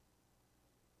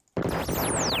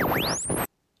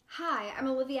Hi, I'm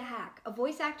Olivia Hack, a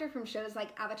voice actor from shows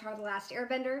like Avatar The Last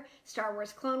Airbender, Star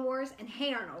Wars Clone Wars, and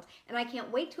Hey Arnold, and I can't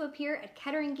wait to appear at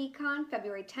Kettering GeekCon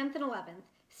February 10th and 11th.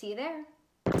 See you there.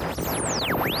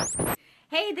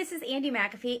 Hey, this is Andy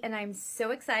McAfee, and I'm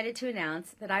so excited to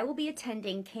announce that I will be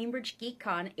attending Cambridge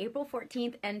GeekCon April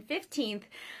 14th and 15th.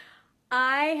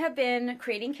 I have been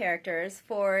creating characters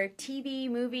for TV,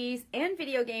 movies, and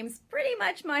video games pretty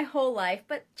much my whole life,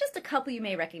 but just a couple you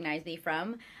may recognize me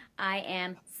from. I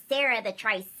am Sarah the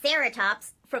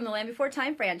Triceratops from the Land Before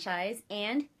Time franchise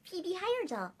and Phoebe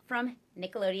Heyerdahl from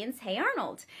Nickelodeon's Hey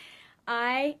Arnold.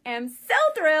 I am so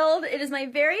thrilled. It is my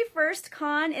very first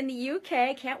con in the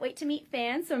UK. Can't wait to meet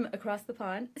fans from across the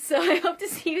pond. So I hope to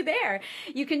see you there.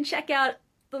 You can check out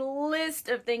the list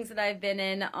of things that I've been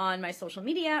in on my social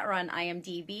media or on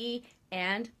IMDb,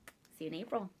 and see you in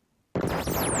April.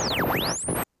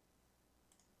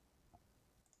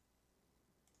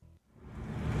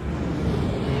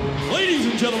 Ladies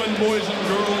and gentlemen, boys and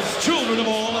girls, children of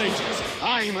all ages.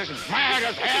 I'm as mad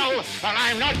as hell, and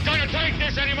I'm not gonna take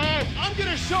this anymore. I'm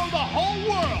gonna show the whole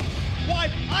world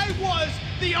why I was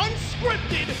the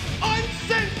unscripted,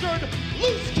 uncensored,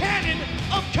 loose cannon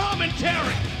of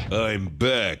commentary. I'm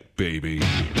back, baby.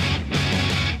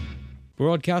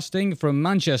 Broadcasting from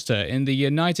Manchester in the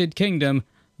United Kingdom,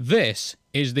 this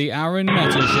is the Arun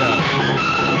Meta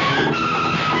Show.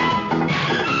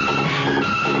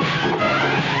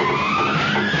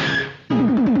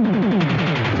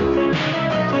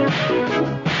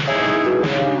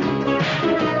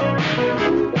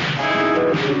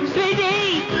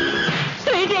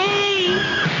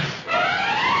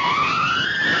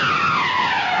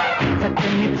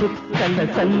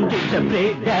 Sangeetha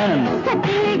break dance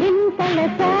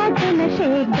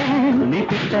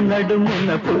నిపిట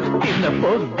నడుమున పుట్టిన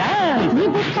folk dance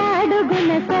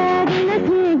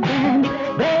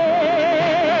break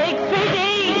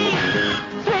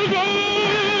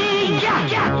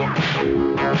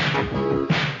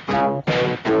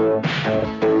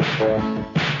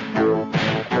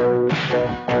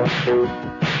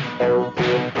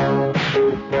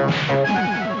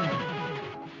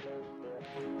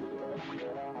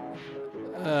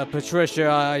Patricia,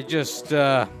 I just,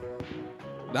 that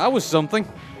was something.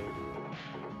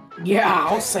 Yeah,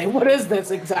 I'll say, what is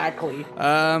this exactly?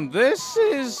 This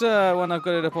is, when I've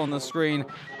got it up on the screen,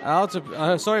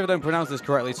 sorry if I don't pronounce this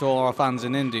correctly to all our fans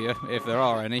in India, if there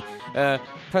are any,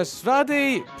 Pasvadi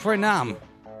Pranam.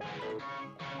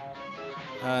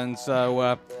 And so,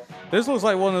 this looks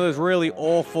like one of those really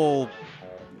awful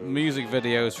music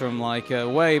videos from, like,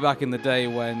 way back in the day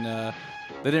when,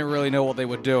 they didn't really know what they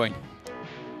were doing.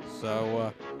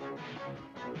 So,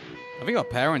 I think our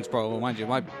parents probably, mind you,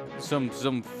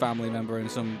 some family member and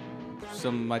some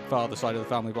my father's side of the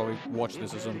family probably watched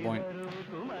this at some point.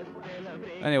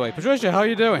 Anyway, Patricia, how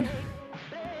are you doing?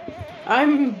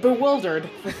 I'm bewildered.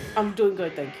 I'm doing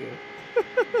good, thank you.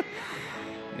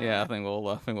 Yeah, I think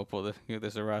we'll put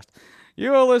this to rest.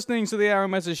 You are listening to the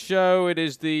Arun Meta Show. It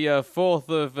is the 4th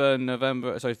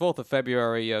of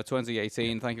February,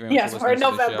 2018. Thank you very much. Yes, for we're in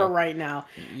listening to the November show. right now.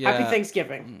 Yeah. Happy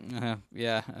Thanksgiving.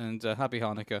 Yeah, and happy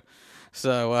Hanukkah.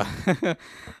 So,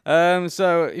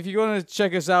 so if you want to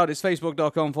check us out, it's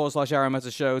facebook.com/Arun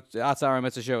Meta Show, at Arun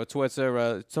Meta Show at Twitter.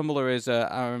 Tumblr is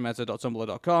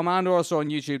arunmeta.tumblr.com, and also on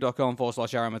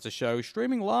youtube.com/Arun Meta Show,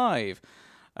 streaming live,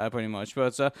 pretty much.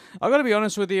 But I've got to be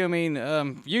honest with you, I mean,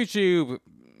 YouTube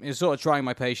is sort of trying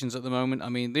my patience at the moment. I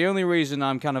mean, the only reason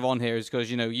I'm kind of on here is because,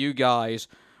 you guys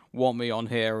want me on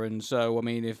here, and so, I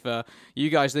mean, if you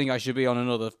guys think I should be on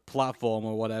another platform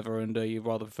or whatever, and you'd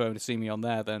rather prefer to see me on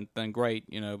there, then great,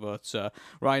 but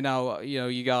right now,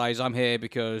 you guys, I'm here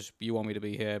because you want me to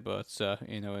be here, but,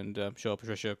 and I'm sure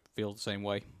Patricia feels the same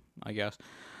way, I guess.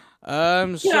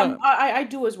 Yeah, I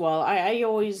do as well. I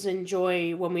always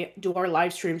enjoy when we do our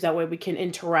live streams. That way we can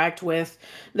interact with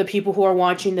the people who are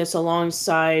watching this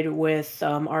alongside with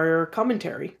our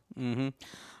commentary. Mm-hmm.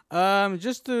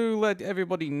 Just to let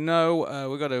everybody know,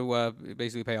 we've got to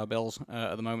basically pay our bills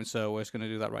at the moment, so we're just going to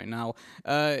do that right now.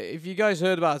 If you guys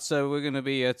heard about, so we're going to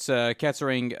be at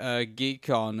Kettering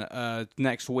GeekCon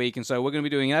next week, and so we're going to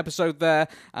be doing an episode there,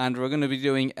 and we're going to be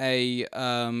doing a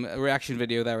reaction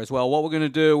video there as well. What we're going to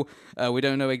do, we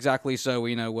don't know exactly, so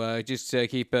just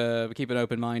keep an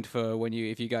open mind for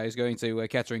if you guys are going to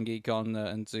Kettering GeekCon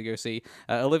and to go see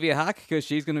Olivia Hack, because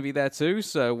she's going to be there too.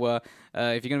 So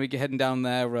if you're going to be heading down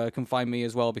there, come find me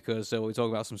as well, because we'll be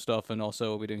talking about some stuff, and also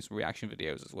we'll be doing some reaction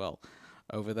videos as well.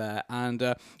 over there.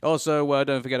 And also,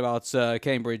 don't forget about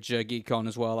Cambridge GeekCon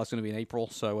as well. That's going to be in April.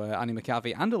 So Annie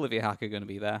McAfee and Olivia Hack are going to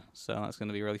be there. So that's going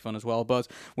to be really fun as well. But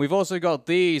we've also got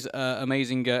these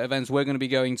amazing events we're going to be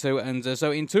going to. And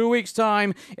so in 2 weeks'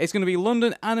 time, it's going to be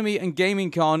London Anime and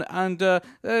Gaming Con. And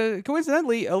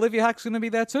coincidentally, Olivia Hack's going to be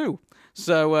there too.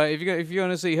 So if you're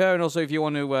going to see her, and also if you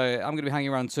want to, I'm going to be hanging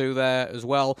around too there as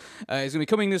well. It's going to be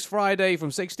coming this Friday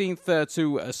from 16th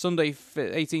to Sunday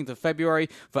 18th of February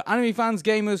for anime fans,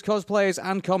 gamers, cosplayers,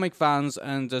 and comic fans.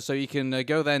 And so you can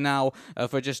go there now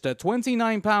for just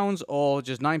 £29 or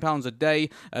just £9 a day.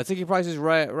 Ticket prices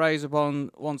rise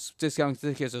upon once discount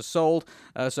tickets are sold.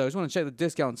 So I just want to check the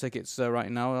discount tickets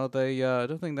right now. Are they? I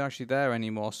don't think they're actually there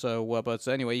anymore. So, but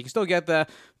anyway, you can still get there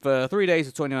for 3 days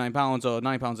at £29 or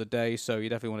 £9 a day. So you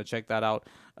definitely want to check that out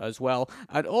as well.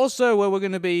 And also, we're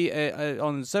going to be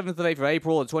on the 7th of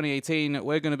April of 2018,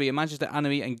 we're going to be at Manchester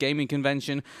Anime and Gaming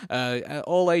Convention.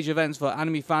 All-age events for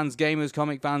anime fans, gamers,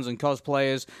 comic fans, and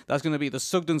cosplayers. That's going to be the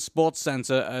Sugden Sports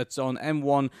Centre. It's on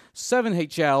M1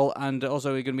 7HL, and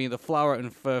also we're going to be in the Flower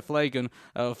and Flagon,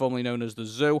 formerly known as the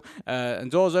Zoo. And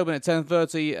doors open at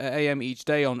 10:30 a.m. each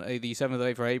day on the 7th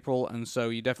of April, and so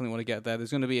you definitely want to get there.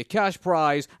 There's going to be a cash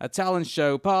prize, a talent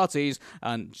show, parties,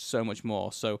 and so much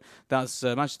more. So that's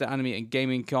Manchester Anime and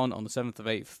Gaming Con on the 7th of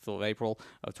April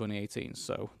of 2018.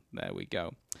 So there we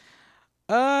go.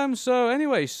 So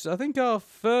anyways, I think our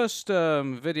first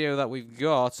video that we've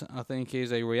got, I think,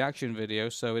 is a reaction video.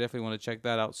 So we definitely want to check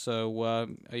that out. So are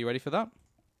you ready for that?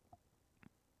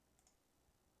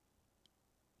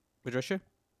 Patricia?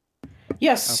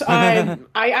 Yes, Oh.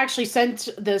 I actually sent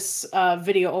this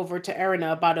video over to Aaron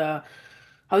about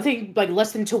I think like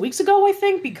less than 2 weeks ago, I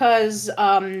think, because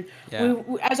we,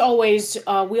 as always,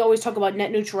 we always talk about net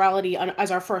neutrality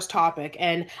as our first topic.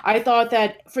 And I thought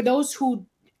that for those who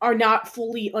are not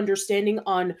fully understanding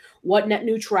on what net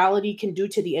neutrality can do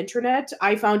to the internet,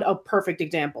 I found a perfect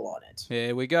example on it.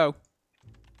 Here we go.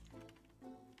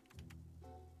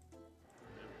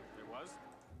 There was?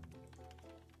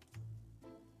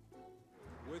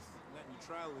 With net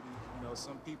neutrality, you know,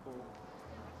 some people,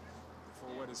 for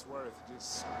what it's worth,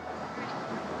 just,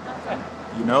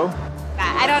 you know?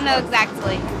 I don't know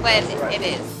exactly, but it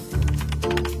is.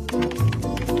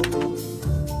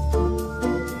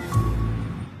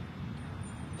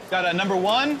 Got a number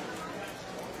one.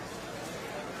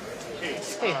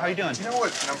 Hey, how you doing? Do you know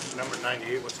what number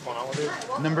 98, what's going on with it?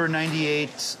 Number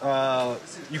 98,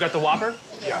 you got the Whopper?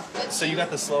 Yeah. So you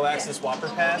got the slow access Whopper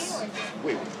pass?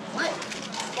 Wait,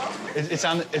 It's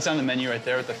on the menu right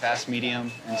there with the fast,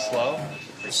 medium, and slow.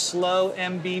 Slow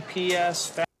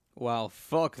Mbps. Wow,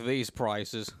 fuck these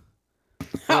prices.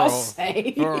 I'll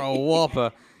say. For a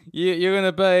Whopper. You're going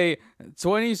to pay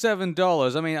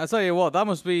 $27. I mean, I tell you what, that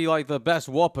must be like the best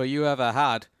Whopper you ever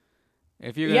had.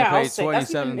 If you're going to pay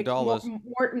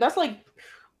 $27. That's like,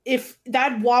 if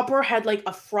that Whopper had like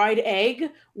a fried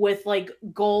egg with like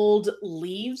gold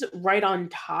leaves right on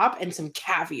top and some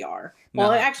caviar.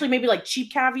 Well, actually maybe like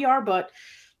cheap caviar, but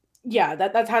yeah,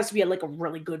 that has to be like a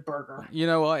really good burger. You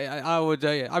know, I would.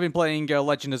 I've been playing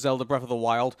Legend of Zelda: Breath of the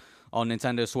Wild on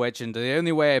Nintendo Switch, and the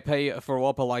only way I pay for a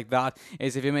Whopper like that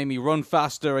is if it made me run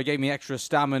faster, or gave me extra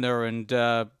stamina, and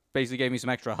basically gave me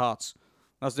some extra hearts.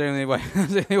 That's the only way.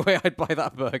 That's the only way I'd buy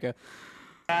that burger.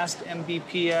 Fast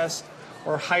Mbps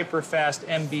or hyper fast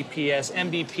Mbps.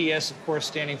 Mbps, of course,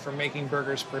 standing for making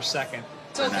burgers per second.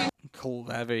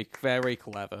 Very, very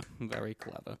clever. Very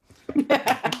clever.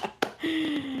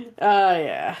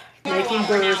 Yeah. Making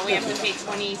burgers. Now we have to pay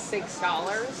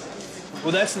 $26.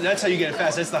 Well, that's how you get it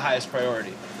fast. That's the highest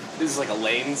priority. this is like a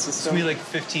lane system? It's gonna be like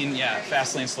 15,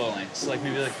 fast lane, slow lane. So like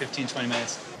maybe like 15, 20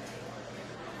 minutes.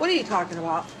 What are you talking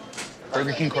about?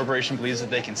 Burger King Corporation believes that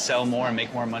they can sell more and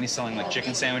make more money selling like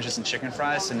chicken sandwiches and chicken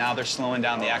fries, so now they're slowing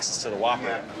down the access to the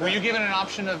Whopper. Were you given an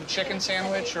option of a chicken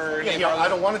sandwich or? Yeah, I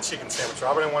don't want a chicken sandwich,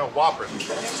 Robert. I want a Whopper. Do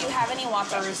you have any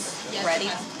Whoppers ready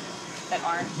that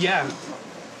aren't? Yeah.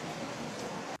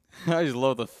 I just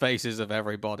love the faces of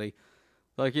everybody.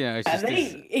 Like, you know, it's just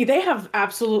they have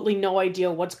absolutely no idea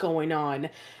what's going on.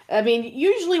 I mean,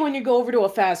 usually when you go over to a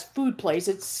fast food place,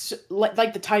 it's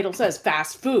like the title says,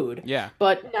 fast food. Yeah.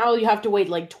 But now you have to wait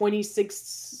like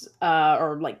 26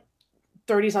 or like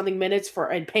 30-something minutes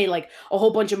and pay like a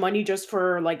whole bunch of money just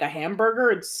for like a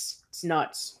hamburger. It's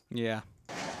nuts. Yeah.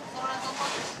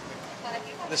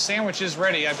 The sandwich is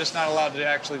ready. I'm just not allowed to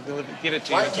actually get it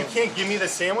to you. What? You can't give me the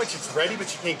sandwich? It's ready,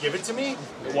 but you can't give it to me?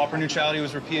 Whopper neutrality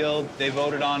was repealed. They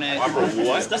voted on it. Whopper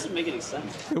what? This doesn't make any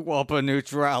sense. Whopper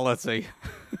neutrality.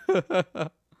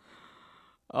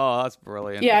 Oh, that's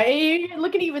brilliant. Yeah, you're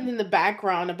looking even in the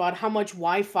background about how much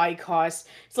Wi-Fi costs.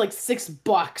 It's like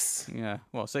 $6. Yeah,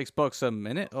 well, $6 a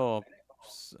minute, or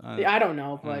I don't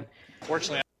know, but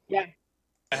fortunately, yeah,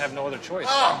 I have no other choice.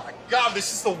 Oh my God,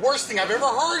 this is the worst thing I've ever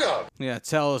heard of. Yeah,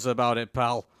 tell us about it,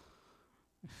 pal.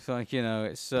 It's like,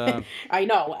 it's. I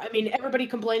know. I mean, everybody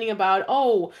complaining about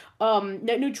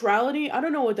net neutrality. I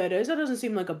don't know what that is. That doesn't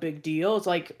seem like a big deal. It's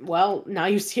like, well, now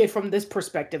you see it from this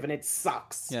perspective, and it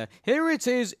sucks. Yeah, here it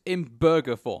is in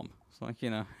burger form. It's like,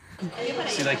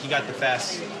 See, like, he got the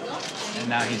fast, and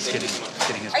now he's getting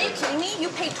his. Are you kidding me? You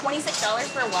paid $26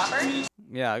 for a Whopper?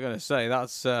 Yeah, I gotta say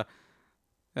that's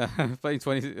paying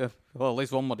 20. Well, at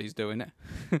least one body's doing it.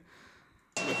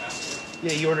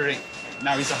 Yeah, he ordered it.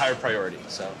 Now he's a higher priority.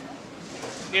 So.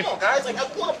 Come on, guys! Like, I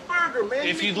want a burger, man.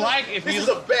 If you'd like, this is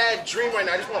a bad dream right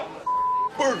now. I just want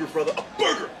a burger, brother. A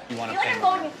burger. You want to I pay?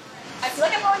 feel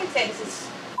like I'm going insane. This is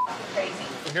crazy.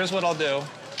 Here's what I'll do.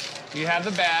 You have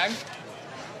the bag,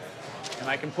 and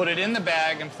I can put it in the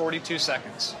bag in 42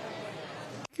 seconds.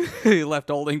 He left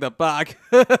holding the bag.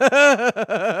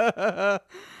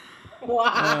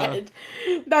 What?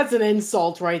 That's an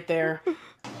insult right there.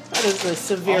 That is a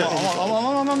severe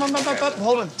insult.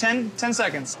 Hold on. 10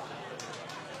 seconds.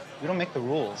 We don't make the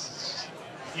rules.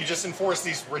 You just enforce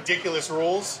these ridiculous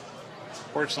rules?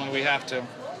 Fortunately, we have to.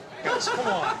 Guys, come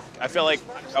on. I felt like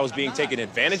I was being taken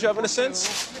advantage of in a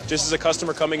sense. Just as a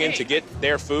customer coming in to get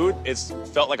their food, it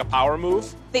felt like a power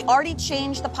move. They already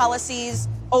changed the policies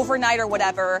overnight or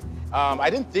whatever. I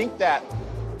didn't think that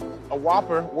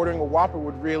ordering a Whopper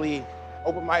would really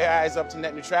open my eyes up to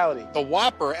net neutrality. The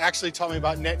Whopper actually taught me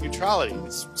about net neutrality.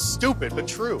 It's stupid, but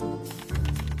true.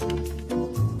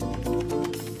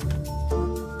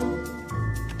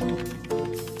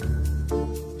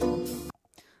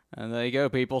 And there you go,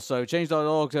 people. So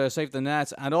change.org, save the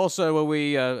net. And also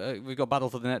we've got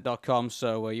battleforthenet.com,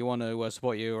 so you want to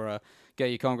support get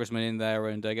your congressman in there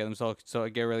and get them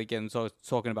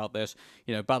talking about this.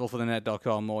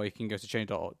 Battleforthenet.com, or you can go to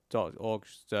change.org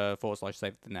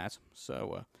 /save the net.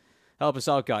 So help us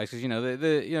out, guys, because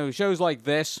the shows like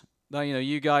this that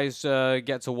you guys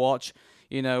get to watch.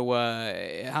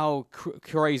 How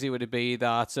crazy would it be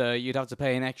that you'd have to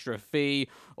pay an extra fee,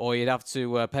 or you'd have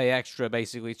to pay extra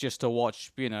basically just to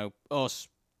watch, us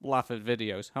laugh at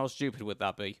videos? How stupid would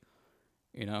that be?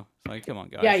 Like, come on,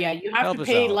 guys. Yeah, you have to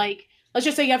pay let's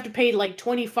just say you have to pay like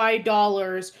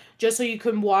 $25 just so you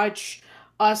can watch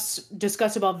us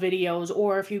discuss about videos,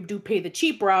 or if you do pay the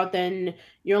cheap route, then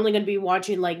you're only going to be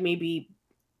watching like maybe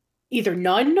either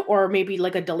none or maybe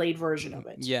like a delayed version of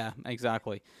it. Yeah,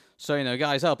 exactly. So,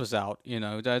 guys, help us out.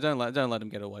 Don't let them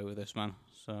get away with this, man.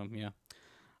 So, yeah.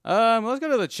 Let's go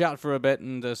to the chat for a bit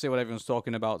and see what everyone's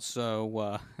talking about.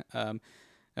 So,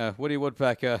 Woody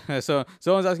Woodpecker. So,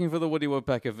 someone's asking for the Woody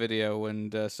Woodpecker video,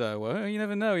 and you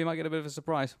never know. You might get a bit of a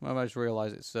surprise. I might just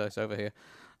realize it's over here.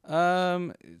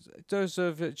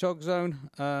 Joseph Chalk Zone.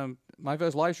 My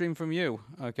first live stream from you.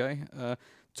 Okay.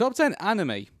 Top 10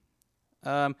 anime.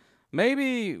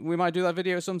 Maybe we might do that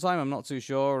video sometime. I'm not too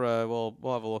sure. We'll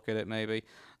have a look at it maybe.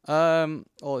 Or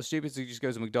it's stupid to just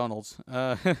go to McDonald's.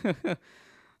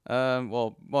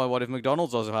 Well, what if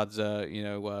McDonald's also had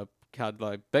had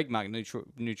like Big Mac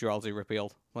neutrality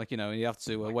repealed? Like you have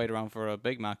to wait around for a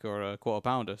Big Mac or a quarter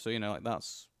pounder. So like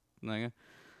that's yeah,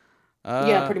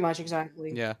 pretty much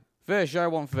exactly. Yeah. Fish, I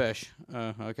want fish.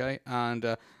 Okay,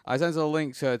 and I sent a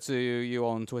link to you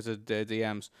on Twitter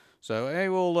DMs. So hey,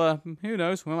 well, who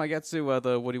knows? We might get to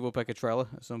the Woody Woodpecker trailer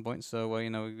at some point. So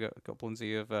we've got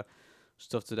plenty of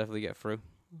stuff to definitely get through.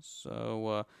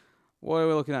 So what are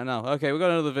we looking at now? Okay, we've got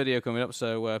another video coming up.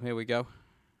 So here we go.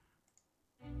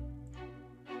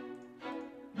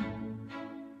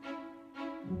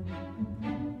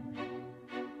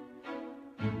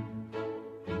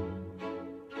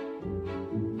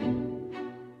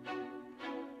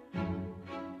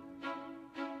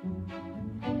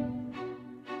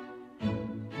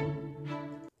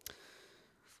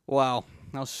 Wow,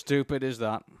 how stupid is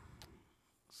that?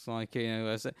 It's like,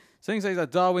 saying that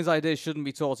Darwin's ideas shouldn't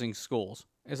be taught in schools.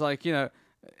 It's like,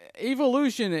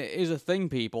 evolution is a thing,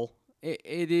 people.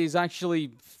 It is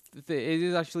actually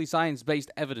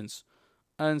science-based evidence.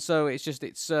 And so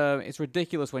it's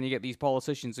ridiculous when you get these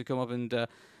politicians who come up and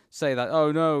say that,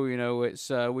 oh no,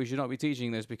 we should not be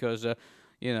teaching this because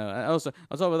and also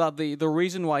on top of that, the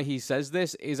reason why he says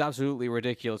this is absolutely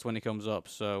ridiculous when it comes up.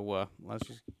 So let's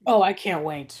just. Oh, I can't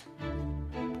wait.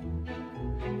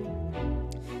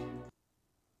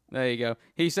 There you go.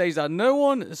 He says that no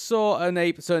one saw an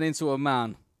ape turn into a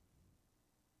man.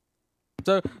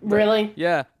 So really,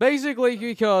 yeah, basically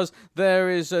because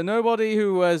there is nobody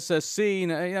who has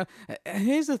seen.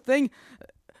 Here's the thing.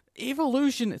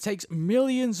 evolution takes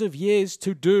millions of years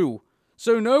to do,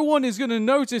 so no one is going to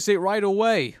notice it right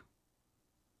away.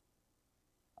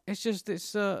 It's just,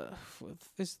 this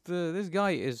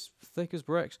guy is thick as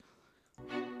bricks.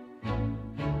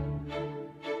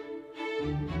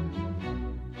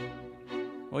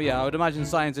 Well, yeah, I would imagine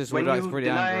scientists would act pretty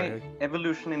angry. When you deny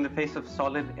evolution in the face of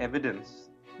solid evidence,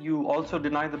 you also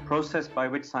deny the process by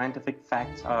which scientific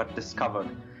facts are discovered.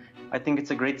 I think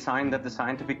it's a great sign that the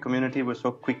scientific community was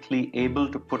so quickly able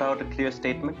to put out a clear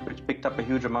statement, which picked up a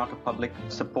huge amount of public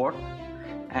support.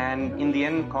 And in the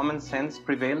end, common sense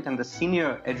prevailed, and the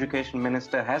senior education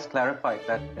minister has clarified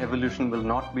that evolution will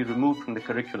not be removed from the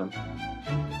curriculum.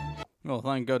 Well,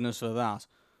 thank goodness for that.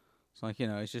 It's like,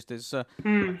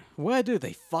 where do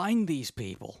they find these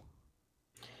people?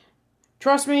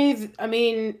 Trust me, I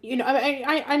mean,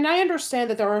 I understand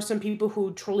that there are some people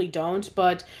who truly don't,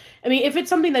 but, I mean, if it's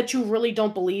something that you really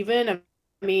don't believe in, I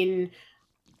mean,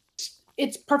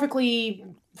 it's perfectly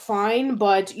fine,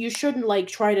 but you shouldn't,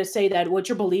 try to say that what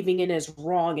you're believing in is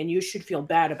wrong, and you should feel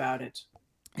bad about it.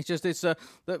 It's just, this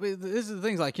is the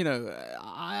things, I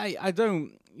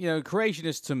don't,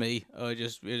 creationists to me are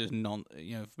just, for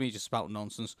me, just about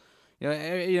nonsense.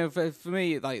 For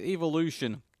me,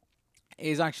 evolution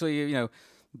is actually,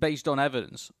 based on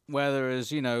evidence, whereas,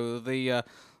 the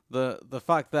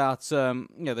fact that,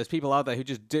 there's people out there who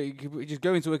just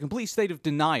go into a complete state of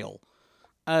denial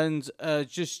and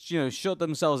just, shut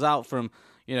themselves out from,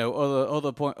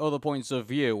 other points of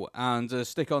view and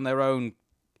stick on their own,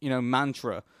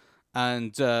 mantra.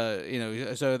 And,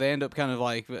 so they end up kind of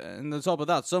and on top of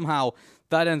that, somehow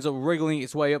that ends up wriggling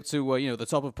its way up to, the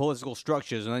top of political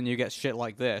structures, and then you get shit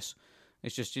like this.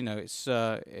 It's just,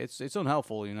 it's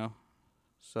unhelpful,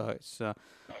 So it's,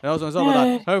 also on top of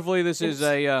that, hopefully this is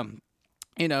a,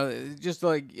 just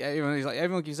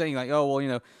everyone keeps saying oh,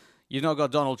 well, you've not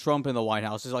got Donald Trump in the White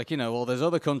House. It's well, there's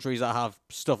other countries that have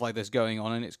stuff like this going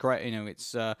on, and it's great,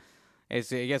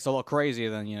 it gets a lot crazier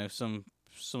than,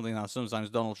 something that sometimes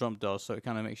Donald Trump does, so it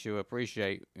kind of makes you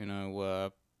appreciate,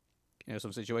 some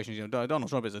situations. Donald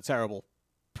Trump is a terrible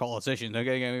politician. Don't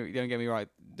get me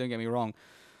wrong,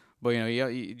 but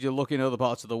you look in other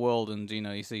parts of the world, and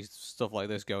you see stuff like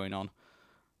this going on,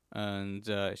 and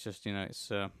it's just it's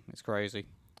crazy.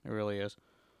 It really is.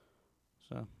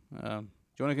 So, do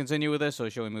you want to continue with this,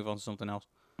 or shall we move on to something else?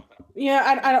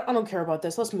 Yeah, I don't care about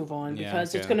this. Let's move on,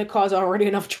 because it's going to cause already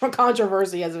enough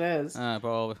controversy as it is.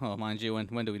 Well, mind you,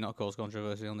 when do we not cause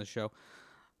controversy on this show?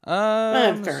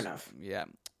 Fair enough. Yeah.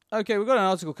 Okay, we've got an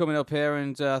article coming up here,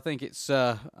 and I think it's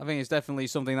definitely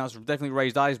something that's definitely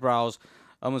raised eyebrows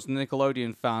amongst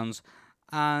Nickelodeon fans,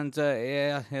 and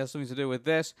it has something to do with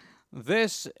this.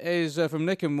 This is from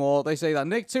Nick and More. They say that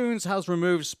Nicktoons has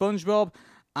removed Spongebob,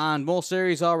 and more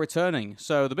series are returning.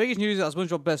 So the biggest news that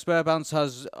SpongeBob Best SquarePants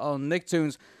has on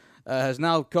Nicktoons has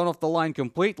now gone off the line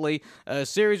completely.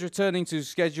 Series returning to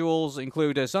schedules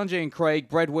include Sanjay and Craig,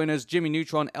 Breadwinners, Jimmy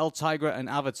Neutron, El Tigra, and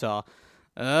Avatar.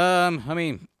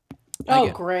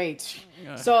 Great.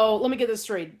 So let me get this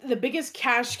straight. The biggest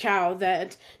cash cow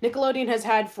that Nickelodeon has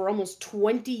had for almost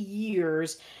 20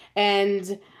 years,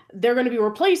 and they're going to be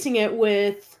replacing it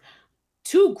with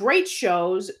 2 great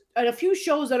shows and a few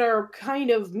shows that are kind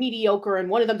of mediocre, and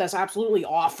one of them that's absolutely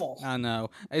awful. I know.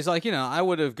 It's I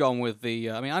would have gone with the...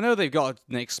 I know they've got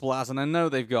Nick Splat, and I know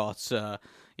they've got... I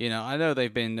know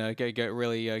they've been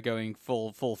really going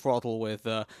full throttle with,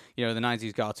 the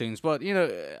 90s cartoons. But, if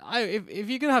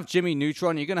you're going to have Jimmy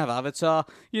Neutron, you're going to have Avatar,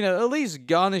 at least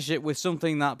garnish it with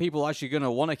something that people are actually going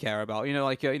to want to care about.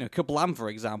 Kablam, for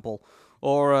example.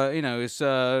 Or,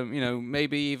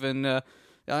 maybe even...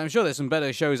 I'm sure there's some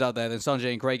better shows out there than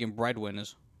Sanjay and Craig and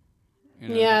Breadwinners.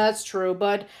 Yeah, that's true.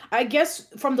 But I guess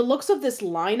from the looks of this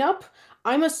lineup,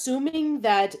 I'm assuming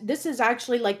that this is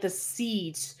actually the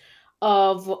seeds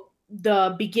of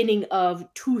the beginning of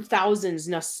 2000s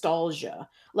nostalgia.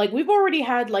 We've already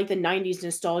had the 90s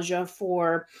nostalgia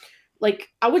for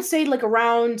I would say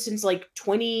around since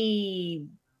 20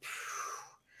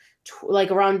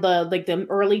 around the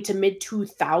early to mid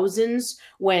 2000s,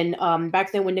 when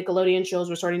back then when Nickelodeon shows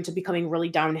were starting to becoming really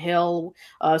downhill,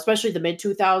 especially the mid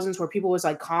 2000s, where people was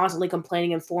constantly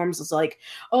complaining in forums. It's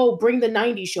oh, bring the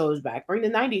 90s shows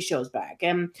back,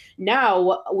 and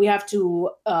now we have to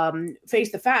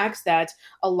face the facts that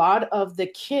a lot of the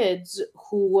kids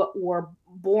who were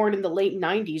born in the late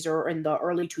 90s or in the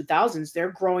early 2000s,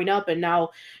 they're growing up, and now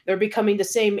they're becoming the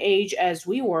same age as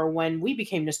we were when we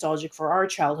became nostalgic for our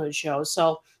childhood shows.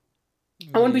 So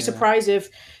I wouldn't be surprised if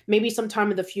maybe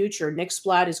sometime in the future Nick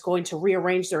Splat is going to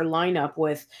rearrange their lineup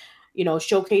with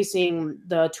showcasing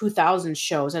the 2000s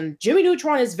shows. And Jimmy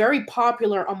Neutron is very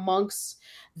popular amongst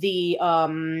the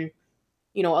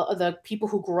the people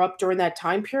who grew up during that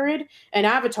time period. And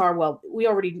Avatar, well, we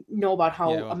already know about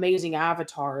how amazing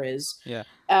Avatar is. Yeah.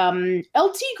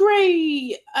 LT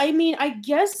Gray, I mean, I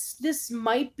guess this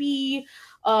might be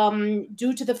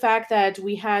due to the fact that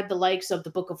we had the likes of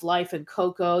the Book of Life and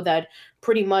Coco that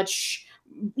pretty much,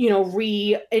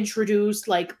 reintroduced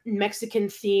like Mexican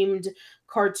themed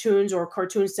cartoons or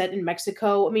cartoons set in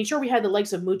Mexico. I mean, sure, we had the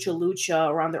likes of Mucha Lucha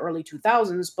around the early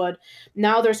 2000s, but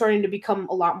now they're starting to become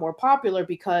a lot more popular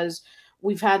because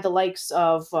we've had the likes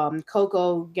of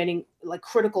Coco getting like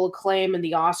critical acclaim in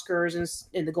the Oscars and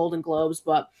in the Golden Globes.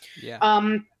 But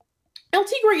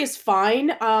LT Gray is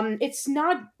fine. It's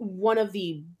not one of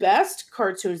the best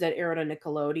cartoons that aired on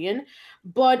Nickelodeon,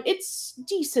 but it's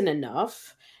decent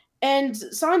enough. And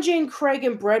Sanjay and Craig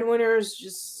and Breadwinners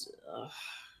just...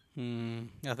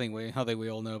 I think we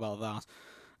all know about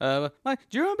that.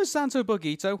 Do you remember Santo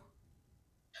Boguito?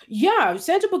 Yeah,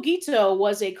 Santo Boguito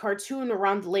was a cartoon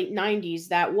around the late 90s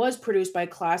that was produced by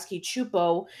Klasky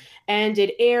Chupo, and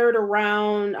it aired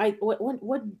around I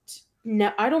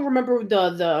don't remember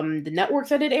the network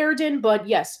that it aired in, but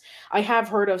yes, I have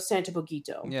heard of Santo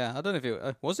Boguito. Yeah, I don't know if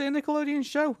it was it a Nickelodeon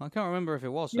show? I can't remember if it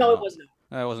was. No, it was not.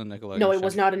 It wasn't a Nickelodeon. No, it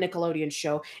was not a Nickelodeon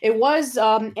show. It was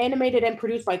animated and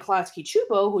produced by Klasky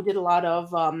Chupo, who did a lot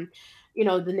of the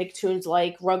Nicktoons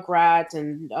like Rugrats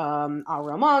and Our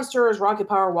Real Monsters, Rocket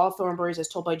Power, Wild Thornberries, As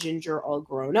Told by Ginger, All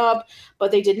Grown Up.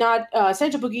 But they did not,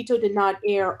 Santo Boguito did not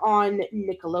air on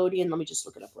Nickelodeon. Let me just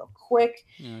look it up real quick.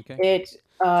 Okay.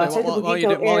 While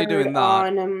you're doing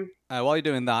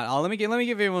that, let me give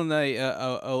everyone a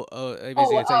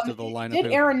taste of the lineup. It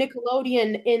did air on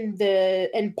Nickelodeon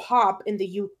in Pop in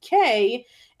the UK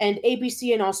and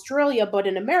ABC in Australia, but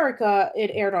in America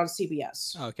it aired on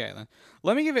CBS. Okay, then.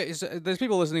 Let me give it... There's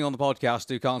people listening on the podcast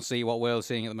who can't see what we're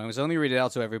seeing at the moment, so let me read it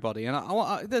out to everybody. And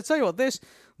I tell you what,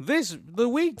 the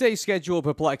weekday schedule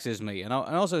perplexes me, and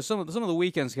also some of the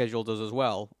weekend schedule does as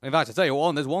well. In fact, I tell you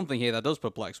what, there's one thing here that does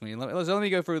perplex me. Let me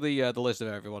go through the list of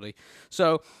everybody.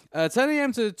 So, 10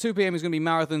 a.m. to 2 p.m. is going to be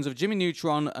marathons of Jimmy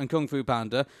Neutron and Kung Fu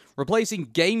Panda, replacing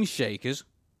Game Shakers.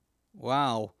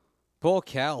 Wow. Poor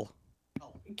Kel.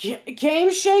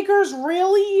 Game Shakers,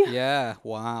 really? Yeah,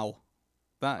 wow.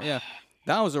 That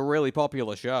was a really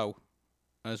popular show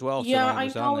as well. Yeah, I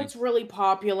know it's really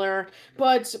popular,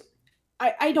 but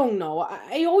I don't know.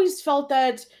 I always felt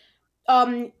that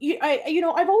I've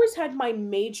always had my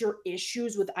major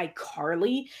issues with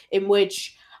iCarly, in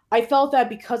which I felt that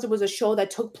because it was a show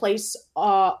that took place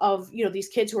of these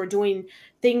kids who are doing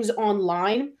things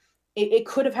online, it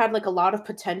could have had like a lot of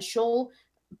potential,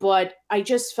 but I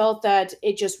just felt that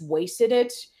it just wasted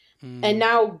it. And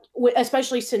now,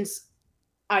 especially since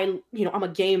I'm a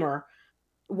gamer,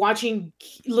 watching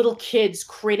little kids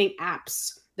creating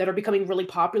apps that are becoming really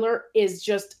popular is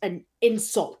just an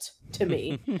insult to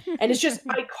me. And it's just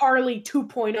iCarly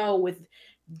 2.0 with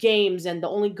games, and the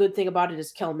only good thing about it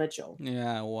is Kel Mitchell.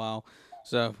 Yeah, wow.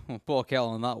 So, poor Kel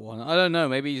on that one. I don't know,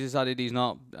 maybe he's decided he's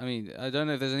not... I mean, I don't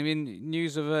know if there's any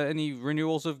news of any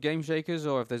renewals of Game Shakers,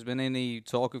 or if there's been any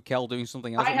talk of Kel doing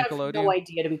something else at Nickelodeon. I have no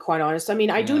idea, to be quite honest. I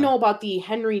mean, I do know about the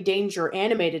Henry Danger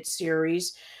animated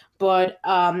series, but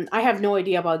I have no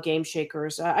idea about Game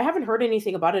Shakers. I haven't heard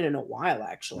anything about it in a while,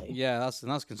 actually. Yeah,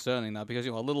 that's concerning, that, because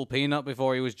Little Peanut,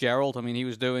 before he was Gerald, I mean, he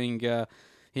was doing...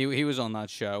 he was on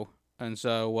that show. And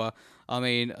so, I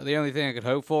mean, the only thing I could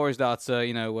hope for is that, for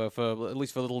at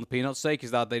least for Little Peanut's sake, is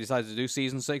that they decided to do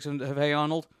season 6 of Hey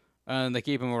Arnold, and they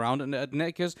keep him around at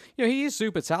Nick, because he is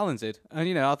super talented,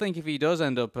 and I think if he does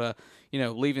end up,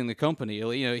 leaving the company,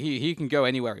 he can go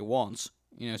anywhere he wants.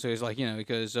 So it's like,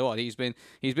 because he's been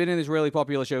in this really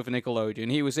popular show for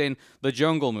Nickelodeon. He was in the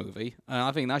Jungle movie, and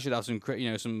I think that should have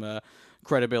some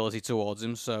credibility towards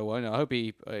him. So I hope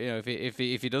he, if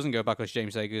he doesn't go back as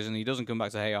James Akers and he doesn't come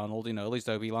back to Hey Arnold, at least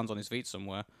I hope he lands on his feet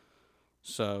somewhere.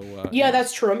 So yeah,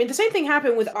 that's true. I mean, the same thing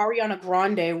happened with Ariana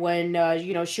Grande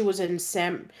when she was in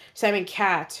Sam and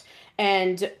Cat.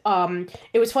 And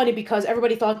it was funny because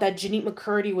everybody thought that Janique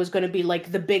McCurdy was going to be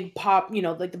like the big pop,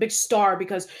 like the big star,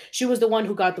 because she was the one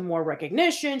who got the more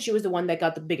recognition. She was the one that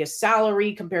got the biggest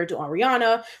salary compared to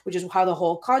Ariana, which is how the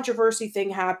whole controversy thing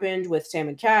happened with Sam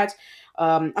and Cat.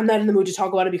 I'm not in the mood to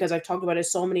talk about it because I've talked about it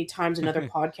so many times in other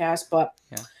podcasts. But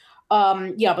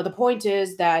but the point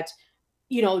is that,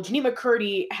 Janique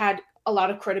McCurdy had a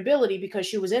lot of credibility because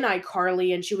she was in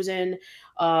iCarly and she was in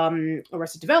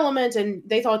Arrested Development, and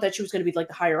they thought that she was going to be like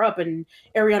the higher up, and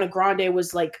Ariana Grande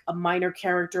was like a minor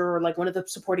character or like one of the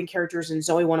supporting characters in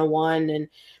Zoe 101, and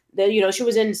she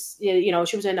was in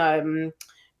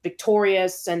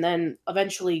Victorious, and then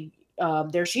eventually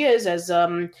there she is as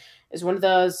is one of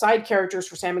the side characters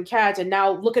for Sam and Cat, and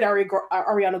now look at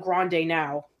Ariana Grande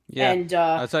now. Yeah, and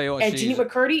I'll tell you what, and Geneva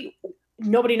McCurdy,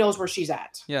 nobody knows where she's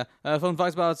at. Yeah, fun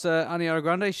fact about Ariana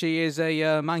Grande: she is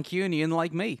a Mancunian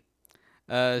like me.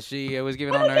 She was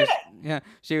given honorary. Yeah,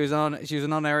 she was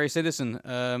an honorary citizen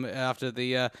after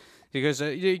the. Because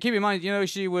keep in mind,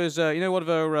 she was, one of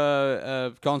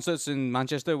her concerts in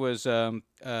Manchester was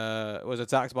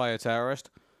attacked by a terrorist.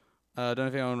 I don't know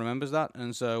if anyone remembers that.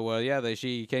 And so,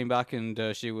 she came back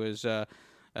and she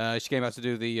came back to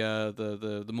do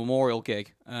the memorial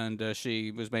gig, and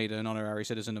she was made an honorary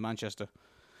citizen of Manchester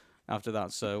after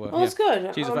that. So that's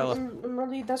good. She's a fellow.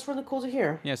 That's really cool to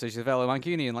hear. Yeah, so she's a fellow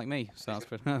Mancunian like me. So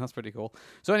that's pretty cool.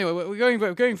 So anyway,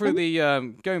 we're going through the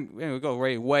we've got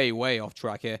way off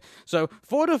track here. So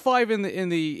 4 to 5 in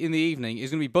the evening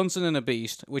is going to be Bunsen and a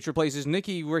Beast, which replaces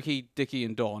Nicky, Ricky, Dickie,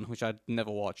 and Dawn, which I'd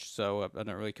never watched. So I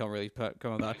can't really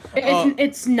come on that.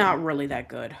 It's not really that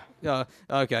good. Yeah.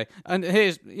 Okay. And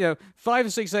here's 5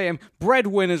 to 6 a.m.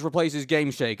 Breadwinners replaces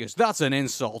Game Shakers. That's an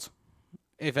insult.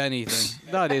 If anything,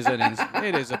 that is an insult.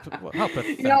 It is how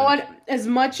pathetic. You know what? As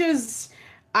much as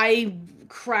I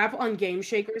crap on Game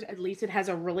Shakers, at least it has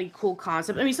a really cool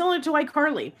concept. I mean, similar to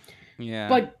iCarly. Yeah.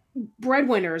 But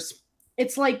Breadwinners,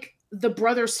 it's like the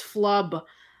Brothers Flub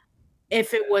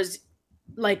if it was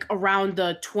like around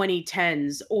the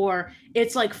 2010s, or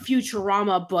it's like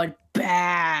Futurama but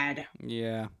bad.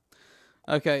 Yeah.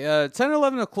 Okay, 10 or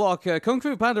 11 o'clock, Kung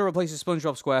Fu Panda replaces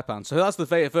SpongeBob SquarePants. So that's the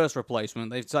first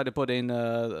replacement. They've decided to put in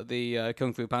the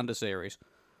Kung Fu Panda series,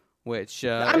 which...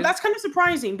 that's kind of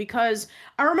surprising, because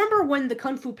I remember when the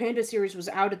Kung Fu Panda series was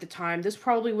out at the time, this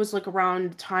probably was like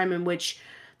around the time in which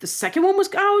the second one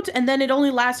was out, and then it only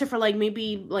lasted for like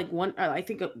maybe like one, I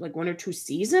think like 1 or 2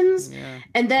 seasons,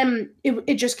 and then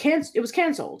it was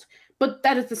canceled. But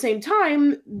that at the same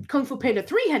time, Kung Fu Panda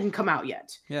 3 hadn't come out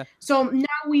yet. Yeah. So now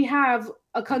we have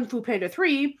a Kung Fu Panda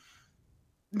 3.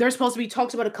 There's supposed to be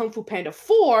talks about a Kung Fu Panda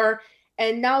 4,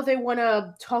 and now they want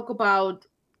to talk about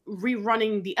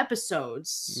rerunning the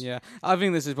episodes. Yeah, I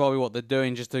think this is probably what they're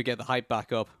doing just to get the hype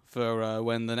back up for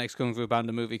when the next Kung Fu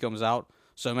Panda movie comes out.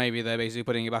 So maybe they're basically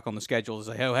putting it back on the schedule to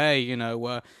say, oh, hey,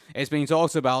 it's being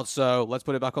talked about, so let's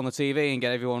put it back on the TV and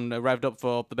get everyone revved up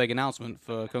for the big announcement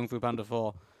for Kung Fu Panda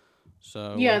 4.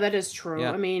 So yeah, that is true.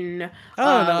 Yeah. I mean,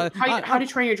 How to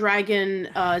Train Your Dragon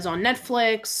is on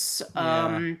Netflix.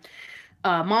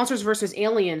 Monsters vs.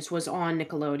 Aliens was on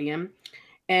Nickelodeon,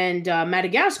 and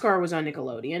Madagascar was on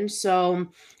Nickelodeon. So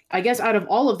I guess out of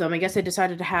all of them, I guess they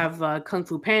decided to have Kung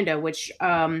Fu Panda, which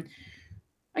I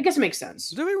guess it makes sense.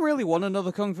 Do we really want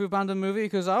another Kung Fu Panda movie?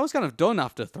 Because I was kind of done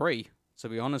after 3, to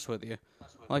be honest with you.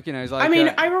 It's like... I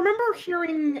mean, I remember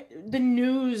hearing the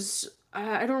news...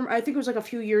 I think it was like a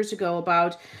few years ago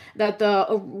about that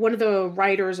one of the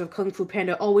writers of Kung Fu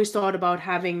Panda always thought about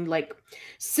having like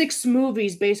 6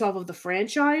 movies based off of the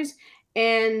franchise,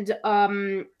 and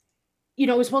it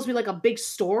was supposed to be like a big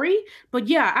story. But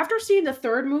yeah, after seeing the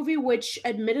 3rd movie, which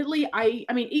admittedly I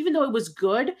mean, even though it was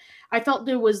good, I felt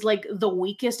it was like the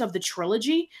weakest of the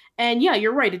trilogy. And yeah,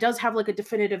 you're right, it does have like a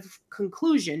definitive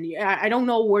conclusion. I don't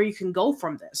know where you can go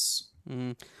from this.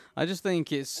 I just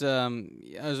think it's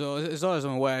as far as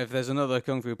I'm aware, if there's another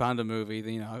Kung Fu Panda movie,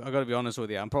 then, I got to be honest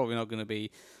with you, I'm probably not going to be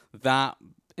that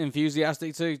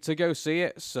enthusiastic to go see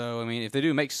it. So I mean, if they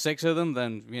do make 6 of them,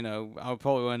 then I'll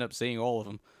probably end up seeing all of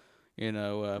them.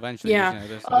 Eventually. Yeah.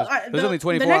 There's only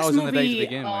 24 hours in the day to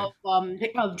begin with.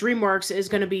 Of DreamWorks is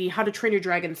going to be How to Train Your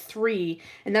Dragon 3,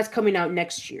 and that's coming out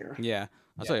next year. Yeah.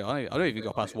 I'll tell you, I don't even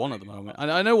got past 1 at the moment.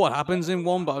 I know what happens in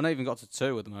 1, but I've not even got to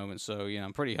 2 at the moment. So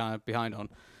I'm pretty behind on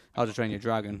How to Train Your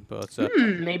Dragon. But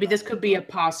maybe this could be a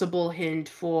possible hint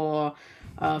for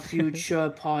a future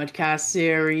podcast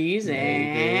series.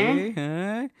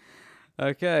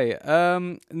 Okay.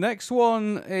 Next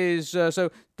one is so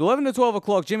 11 to 12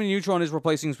 o'clock. Jimmy Neutron is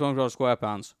replacing SpongeBob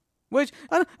SquarePants. Which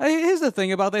here's the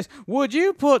thing about this: would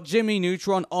you put Jimmy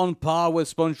Neutron on par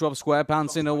with SpongeBob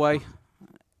SquarePants in a way?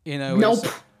 Nope.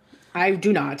 I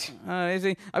do not. Is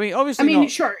he? I mean, obviously. Not.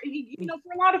 Sure.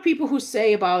 For a lot of people who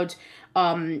say about,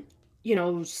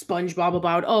 SpongeBob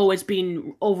about, it's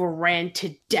being overran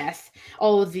to death.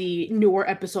 All of the newer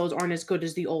episodes aren't as good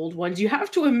as the old ones. You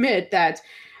have to admit that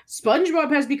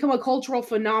SpongeBob has become a cultural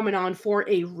phenomenon for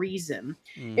a reason.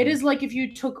 It is like if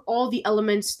you took all the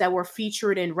elements that were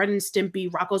featured in Ren and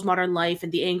Stimpy, Rocko's Modern Life,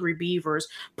 and The Angry Beavers,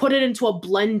 put it into a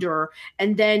blender,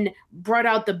 and then brought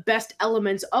out the best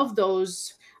elements of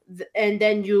those, and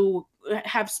then you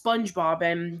have SpongeBob.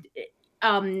 And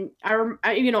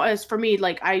as for me,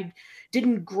 like, I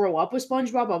didn't grow up with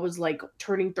SpongeBob. I was like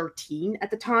turning 13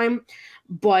 at the time,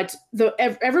 but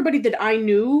everybody that I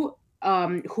knew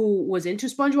who was into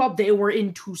SpongeBob, they were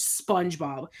into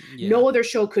SpongeBob. Yeah. No other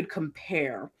show could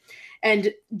compare.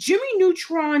 And Jimmy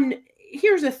Neutron,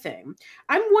 here's the thing.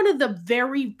 I'm one of the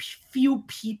very few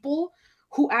people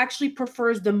who actually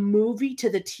prefers the movie to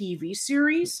the TV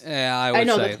series. Yeah, I would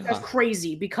know say that's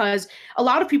crazy, because a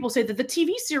lot of people say that the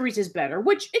TV series is better,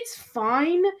 which it's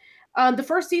fine. The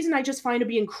first season I just find to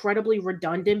be incredibly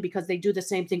redundant because they do the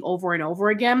same thing over and over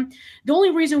again. The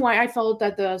only reason why I felt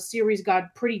that the series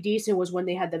got pretty decent was when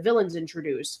they had the villains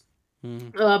introduced.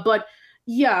 But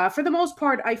yeah, for the most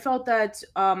part, I felt that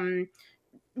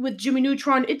with Jimmy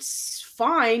Neutron, it's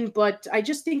fine, but I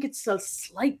just think it's a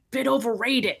slight bit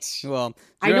overrated. Well,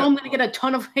 I know I'm going to get a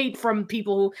ton of hate from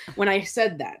people when I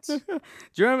said that. Do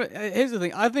you remember? Here's the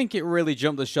thing. I think it really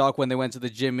jumped the shark when they went to the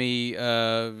Jimmy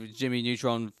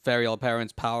Neutron Fairy Odd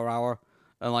Parents Power Hour.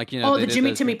 And like, the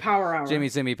Jimmy Timmy Power Hour. Jimmy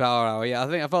Timmy Power Hour. Yeah,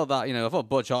 I felt that, I thought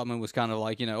Butch Hartman was kind of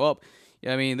like,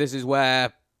 I mean, this is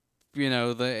where,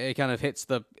 it kind of hits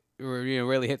the,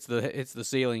 really hits the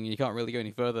ceiling. You can't really go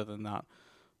any further than that.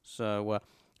 So,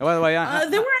 by the way,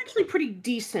 they were actually pretty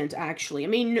decent, actually. I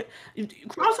mean,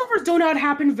 crossovers do not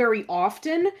happen very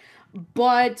often,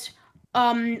 but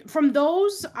from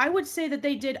those, I would say that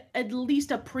they did at least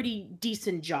a pretty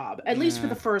decent job, at least for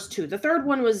the first two. The third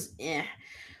one was,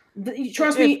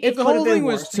 trust me, if the whole thing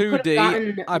was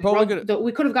 2D,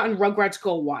 we could have gotten Rugrats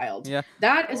Go Wild. Yeah,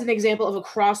 that is an example of a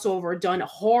crossover done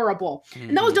horrible,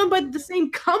 and that was done by the same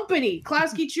company,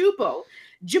 Klasky Chupo.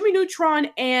 Jimmy Neutron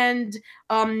and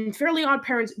Fairly Odd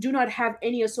Parents do not have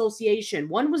any association.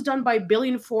 One was done by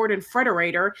Billion Ford and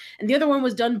Frederator, and the other one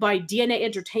was done by DNA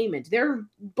Entertainment. They're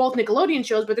both Nickelodeon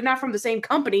shows, but they're not from the same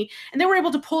company, and they were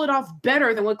able to pull it off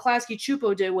better than what Klasky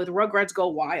Chupo did with Rugrats Go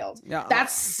Wild. Yeah,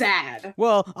 that's sad.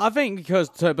 Well, I think because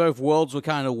both worlds were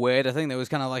kind of weird, I think there was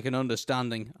kind of like an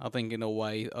understanding, I think, in a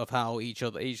way, of how each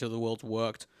of the worlds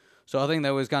worked. So I think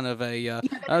there was kind of a...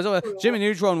 Jimmy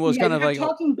Neutron was kind of like...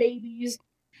 talking babies...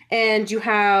 And you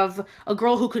have a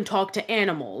girl who can talk to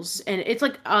animals. And it's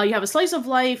like you have a slice of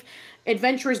life,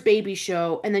 adventurous baby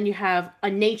show, and then you have a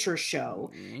nature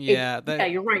show. Yeah,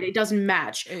 you're right. It doesn't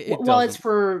match. It's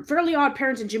for Fairly Odd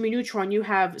Parents and Jimmy Neutron, you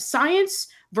have science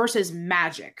versus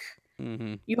magic.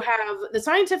 Mm-hmm. You have the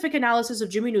scientific analysis of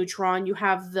Jimmy Neutron. You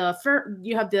have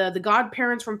the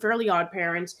godparents from Fairly Odd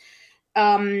Parents.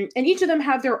 And each of them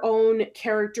have their own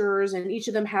characters, and each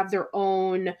of them have their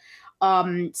own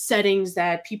settings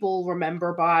that people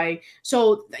remember by.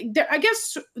 So I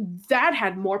guess that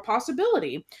had more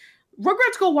possibility.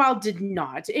 Rugrats Go Wild did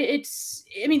not. It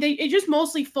just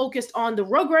mostly focused on the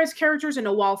Rugrats characters in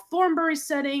a Wild Thornberry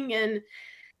setting, and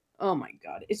oh my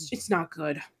god, it's not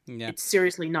good. Yeah. It's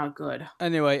seriously not good.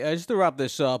 Anyway, just to wrap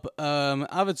this up,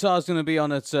 Avatar's going to be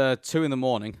on at 2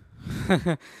 a.m.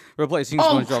 replacing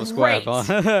SpongeBob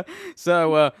SquarePants.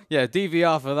 So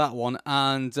DVR for that one,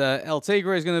 and El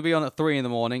Tigre is going to be on at 3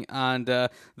 a.m, and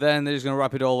then they're just going to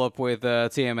wrap it all up with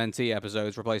TMNT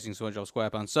episodes replacing SpongeBob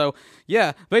SquarePants. So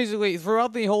yeah, basically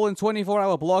throughout the whole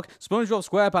 24-hour block, SpongeBob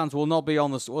SquarePants will not be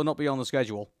on the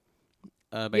schedule.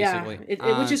 Basically,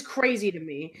 which is crazy to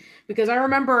me, because I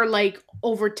remember like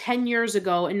over 10 years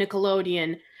ago in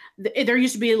Nickelodeon, there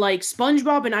used to be like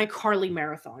SpongeBob and iCarly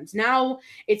marathons. Now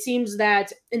it seems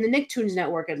that in the Nicktoons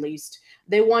network, at least,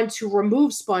 they want to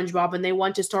remove SpongeBob and they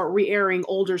want to start re-airing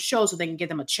older shows so they can give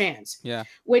them a chance. Yeah,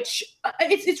 which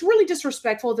it's really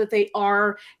disrespectful that they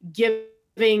are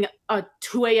giving a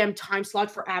 2 a.m. time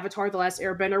slot for Avatar: The Last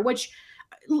Airbender, which,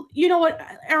 you know what,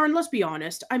 Aaron, let's be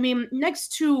honest. I mean,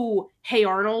 next to Hey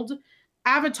Arnold,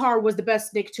 Avatar was the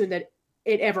best Nicktoon that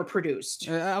it ever produced.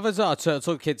 Avatar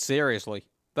took kids seriously.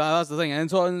 That's the thing, and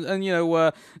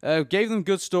gave them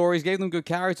good stories, gave them good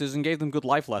characters, and gave them good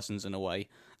life lessons in a way.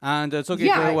 And took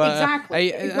it to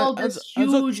exactly. This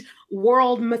huge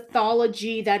world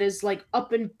mythology that is like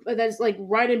that's like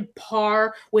right in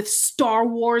par with Star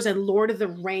Wars and Lord of the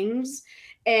Rings.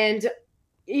 And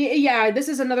yeah, this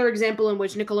is another example in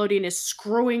which Nickelodeon is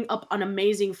screwing up an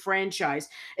amazing franchise.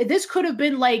 This could have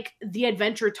been like the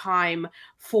Adventure Time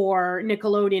for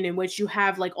Nickelodeon, in which you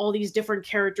have like all these different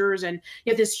characters and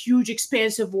you have this huge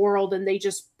expansive world, and they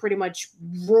just pretty much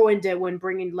ruined it when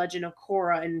bringing Legend of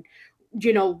Korra and,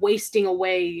 wasting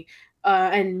away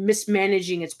and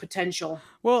mismanaging its potential.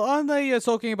 Well, aren't they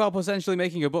talking about potentially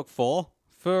making a book 4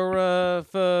 for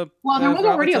Well, there was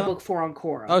already a Avatar? book for on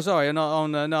Korra. Oh, sorry, not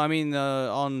on. No, I mean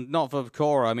not for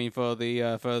Korra. I mean for the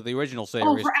original series.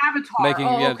 Oh, for Avatar.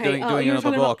 Doing You're another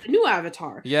talking book. about the new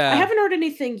Avatar. Yeah. I haven't heard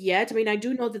anything yet. I mean, I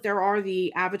do know that there are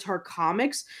the Avatar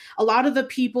comics. A lot of the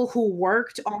people who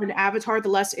worked on Avatar: The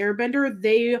Last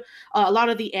Airbender, a lot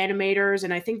of the animators,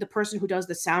 and I think the person who does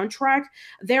the soundtrack,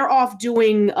 they're off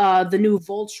doing the new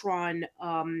Voltron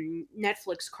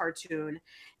Netflix cartoon.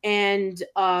 And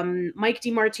Mike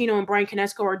DiMartino and Brian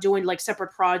Canesco are doing like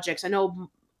separate projects. I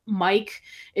know Mike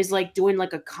is like doing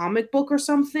like a comic book or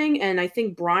something, and I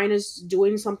think Brian is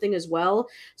doing something as well.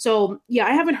 So yeah,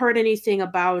 I haven't heard anything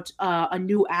about a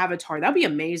new Avatar. That'd be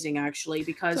amazing, actually,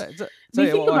 because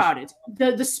think about it.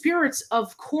 The spirits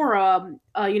of Korra,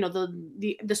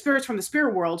 the spirits from the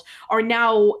spirit world are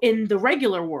now in the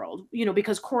regular world,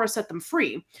 because Korra set them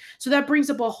free. So that brings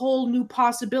up a whole new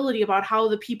possibility about how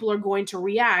the people are going to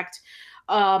react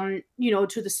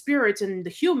to the spirits and the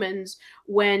humans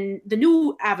when the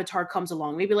new Avatar comes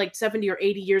along, maybe like 70 or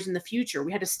 80 years in the future.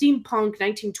 We had a steampunk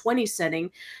 1920 setting,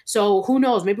 so who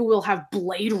knows? Maybe we'll have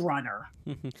Blade Runner.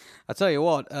 I tell you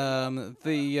what,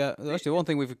 actually one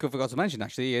thing we forgot to mention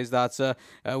actually is that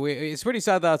it's pretty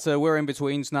sad that We're In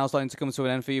Between's now starting to come to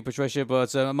an end for you, Patricia.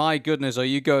 But my goodness, are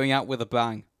you going out with a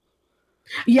bang?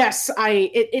 Yes,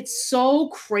 it's so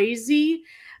crazy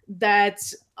that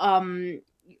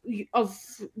of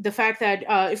the fact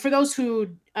that for those who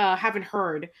haven't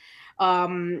heard,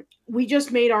 we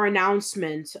just made our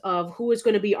announcement of who is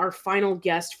going to be our final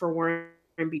guest for We're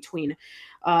In Between.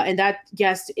 And that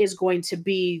guest is going to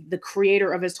be the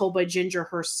creator of As Told by Ginger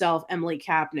herself, Emily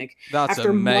Kapnick. That's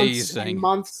After amazing.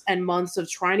 months and months of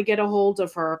trying to get a hold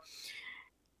of her,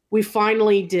 we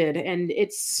finally did, and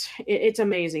it's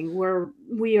amazing.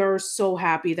 We are so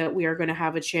happy that we are going to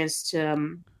have a chance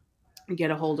to get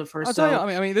a hold of her. I'll tell you,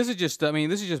 I mean, this is just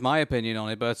my opinion on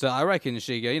it, but I reckon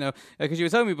she, because you were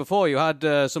telling me before you had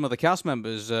some of the cast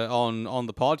members on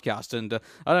the podcast, and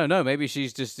I don't know, maybe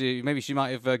she's just, maybe she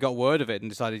might have got word of it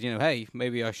and decided, hey,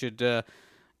 maybe I should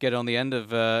get on the end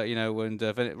of, and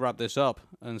wrap this up.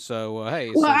 And so, hey.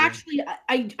 Well, actually,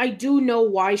 I do know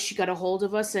why she got a hold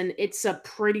of us, and it's a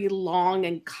pretty long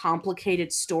and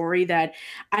complicated story that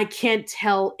I can't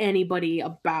tell anybody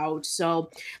about. So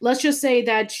let's just say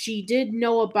that she did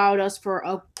know about us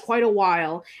for quite a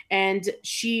while, and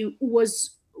she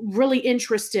was really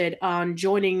interested on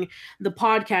joining the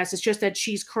podcast. It's just that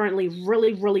she's currently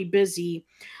really, really busy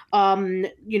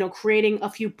creating a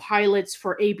few pilots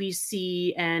for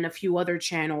ABC and a few other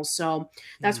channels. So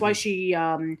that's why she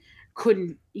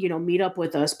couldn't, meet up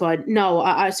with us. But no,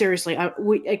 I seriously,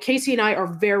 Casey and I are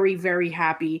very, very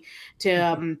happy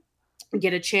to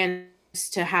get a chance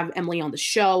to have Emily on the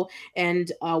show. And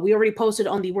we already posted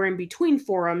on the We're In Between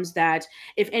forums that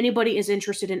if anybody is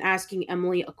interested in asking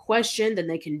Emily a question, then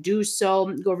they can do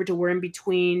so. Go over to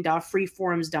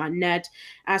we'reinbetween.freeforums.net,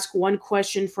 ask one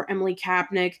question for Emily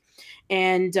Kapnick,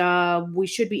 and we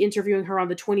should be interviewing her on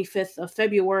the 25th of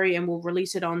February, and we'll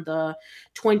release it on the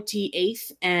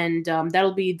 28th, and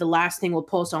that'll be the last thing we'll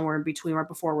post on We're In Between right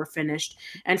before we're finished.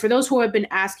 And for those who have been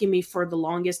asking me for the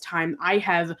longest time, I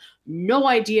have no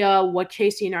idea what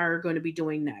Casey and I are going to be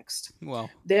doing next.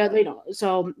 Well, they don't.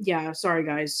 So yeah, sorry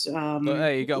guys. But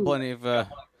hey, you got plenty of.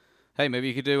 Hey, maybe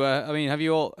you could do. I mean, have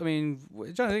you all? I mean,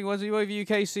 I'm trying to think. What have you,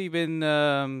 Casey, been?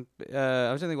 I was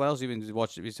trying to think what else you've been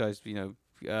watching besides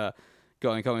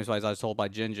going comments like I was told by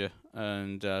Ginger,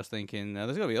 and I was thinking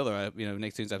there's got to be other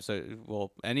Nicktoons episode,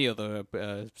 or any other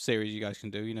series you guys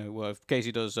can do. If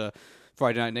Casey does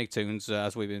Friday Night Nicktoons,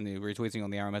 as we've been retweeting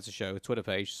on the Arun Show Twitter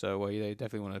page, so you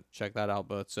definitely want to check that out.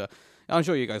 But I'm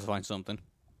sure you guys will find something.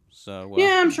 So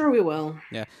yeah, I'm sure we will.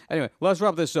 Yeah. Anyway, let's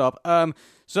wrap this up.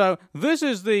 So this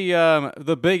is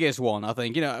the biggest one, I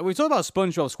think. We talked about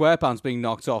SpongeBob SquarePants being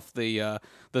knocked off the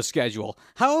schedule.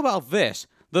 How about this?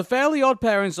 The Fairly Odd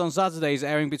Parents on Saturdays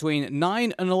airing between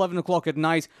 9 and 11 o'clock at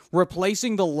night,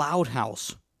 replacing the Loud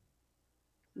House.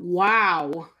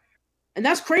 Wow. And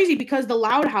that's crazy because the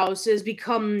Loud House has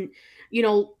become,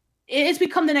 it's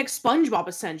become the next SpongeBob,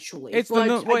 essentially. I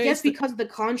guess because of the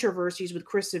controversies with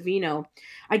Chris Savino,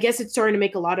 I guess it's starting to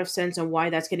make a lot of sense on why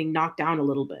that's getting knocked down a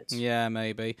little bit. Yeah,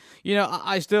 maybe.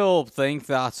 I still think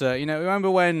that,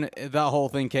 remember when that whole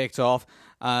thing kicked off?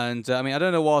 And, I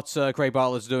don't know what Craig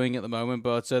Bartlett's doing at the moment,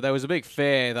 but there was a big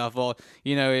fear that I thought,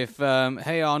 if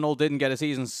Hey Arnold didn't get a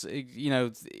season,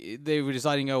 they were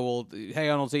deciding, Hey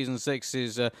Arnold season 6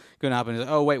 is going to happen.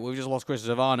 Oh, wait, we've just lost Chris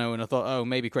Savano, and I thought,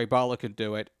 maybe Craig Bartlett could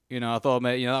do it. I thought,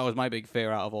 that was my big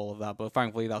fear out of all of that, but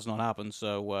thankfully that's not happened,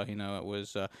 so, it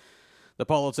was the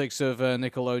politics of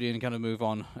Nickelodeon kind of move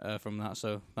on from that,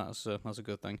 so that's a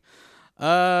good thing.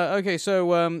 Okay,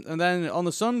 so and then on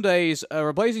the Sundays,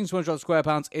 replacing SpongeBob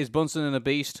SquarePants is Bunsen and the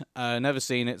Beast. Never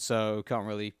seen it, so can't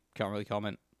really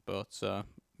comment. But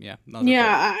yeah,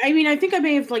 yeah. I mean, I think I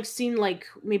may have like seen like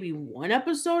maybe one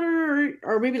episode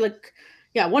or maybe like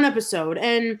one episode,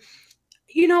 and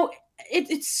you know,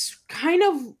 it's kind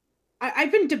of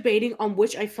I've been debating on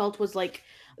which I felt was like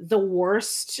the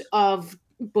worst of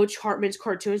Butch Hartman's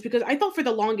cartoons, because I thought for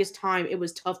the longest time it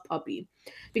was Tough Puppy,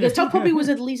 because Tough Puppy was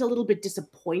at least a little bit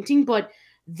disappointing, but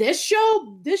this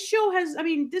show has, I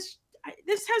mean, this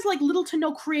has like little to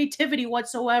no creativity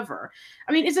whatsoever.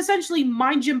 I mean, it's essentially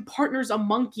Mind Gym Partners a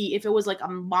monkey if it was like a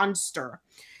monster.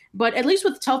 But at least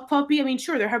with Tough Puppy, I mean,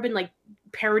 sure, there have been like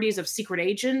parodies of secret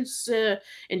agents in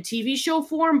TV show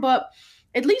form, but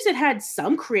at least it had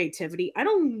some creativity. I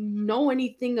don't know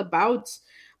anything about,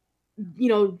 you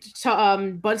know,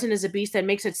 Bunsen is a Beast that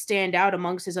makes it stand out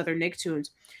amongst his other Nicktoons.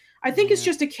 I think it's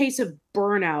just a case of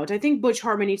burnout. I think Butch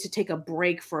Hartman needs to take a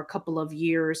break for a couple of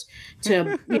years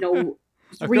to, you know,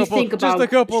 rethink about just a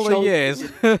couple of years.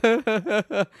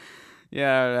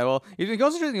 Yeah, well, he's been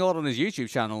concentrating a lot on his YouTube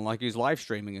channel, like he's live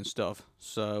streaming and stuff.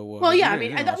 So, well, yeah, I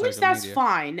mean, at least that's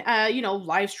fine. You know,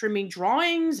 live streaming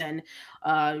drawings and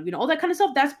you know, all that kind of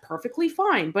stuff, that's perfectly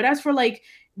fine. But as for like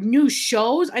new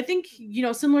shows, I think, you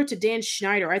know, similar to Dan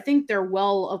Schneider, I think their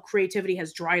well of creativity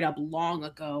has dried up long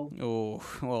ago. Oh,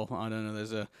 well, I don't know.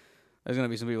 There's going to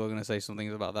be some people who are going to say some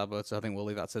things about that, but I think we'll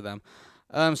leave that to them.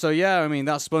 So yeah, I mean,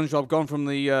 that's SpongeBob gone from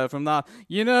that.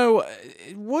 You know,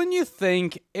 wouldn't you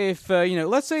think if you know,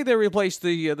 let's say they replaced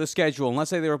the schedule, and let's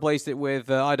say they replaced it with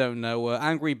I don't know,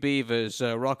 Angry Beavers,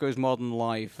 Rocko's Modern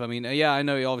Life. I mean, yeah, I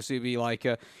know it obviously be like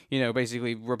you know,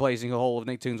 basically replacing the whole of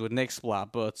Nicktoons with Nick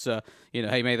Splat, but you know,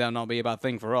 hey, may that not be a bad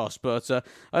thing for us? But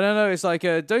I don't know. It's like,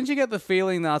 don't you get the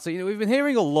feeling that you know, we've been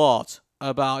hearing a lot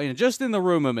about, you know, just in the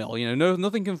rumor mill, you know,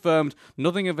 nothing confirmed,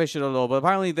 nothing official at all, but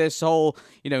apparently this whole,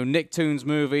 you know, Nicktoons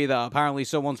movie that apparently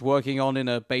someone's working on in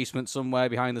a basement somewhere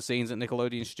behind the scenes at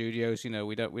Nickelodeon Studios, you know,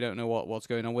 we don't know what's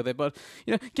going on with it, but,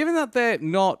 you know, given that they're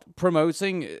not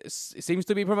promoting, it seems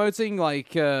to be promoting,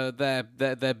 like, their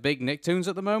big Nicktoons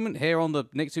at the moment, here on the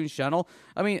Nicktoons channel,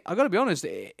 I mean, I've got to be honest,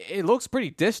 it looks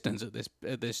pretty distant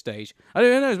at this stage. I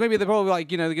don't know, maybe they're probably,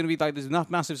 like, you know, they're going to be, like, this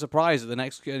massive surprise at the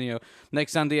next, you know,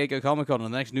 next San Diego Comic-Con or the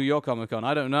next New York Comic-Con.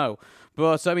 I don't know,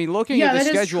 but I mean, looking at the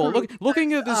schedule,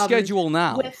 looking at the schedule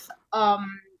now. With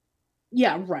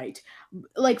yeah, right.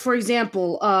 Like for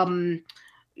example,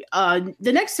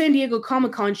 the next San Diego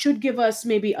Comic-Con should give us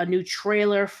maybe a new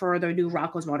trailer for their new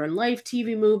Rocko's Modern Life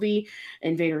TV movie,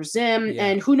 Invader Zim,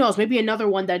 and who knows, maybe another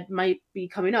one that might be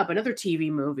coming up, another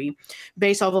TV movie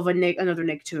based off of another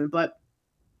Nicktoon. But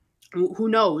who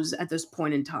knows at this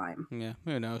point in time? Yeah,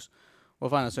 who knows. We'll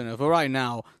find out soon enough. But right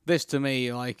now, this to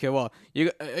me, like, what?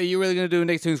 Are you really going to do a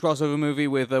Nicktoons crossover movie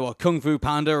with, what, Kung Fu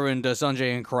Panda and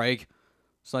Sanjay and Craig?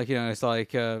 It's like, you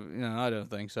know, I don't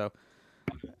think so.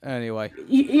 Anyway.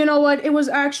 You know what? It was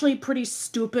actually pretty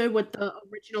stupid with the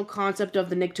original concept of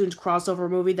the Nicktoons crossover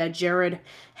movie that Jared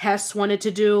Hess wanted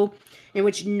to do, in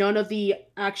which none of the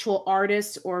actual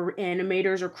artists or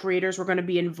animators or creators were going to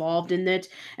be involved in it,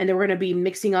 and they were going to be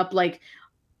mixing up, like,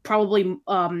 probably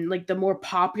like the more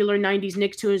popular 90s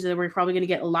Nicktoons that were probably going to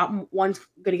get one's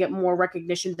going to get more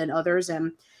recognition than others,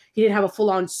 and he didn't have a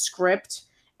full-on script,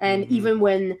 and even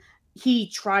when he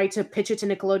tried to pitch it to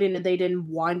Nickelodeon and they didn't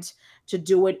want to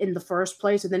do it in the first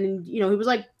place, and then, you know, he was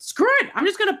like, screw it, I'm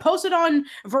just going to post it on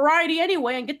Variety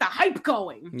anyway and get the hype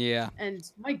going. Yeah. And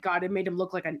my God, it made him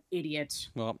look like an idiot.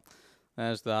 Well,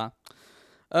 there's that.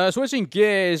 Switching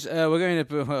gears, we're going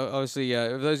to, obviously,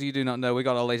 for those of you who do not know, we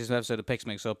got our latest episode of Pix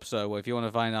Mix up, so if you want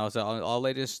to find out, our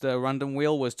latest random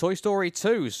wheel was Toy Story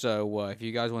 2, so if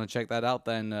you guys want to check that out,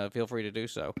 then feel free to do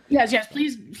so. Yes,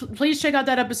 please check out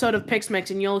that episode of Pix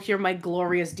Mix, and you'll hear my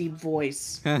glorious deep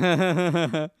voice.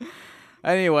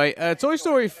 Anyway, Toy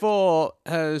Story 4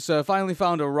 has finally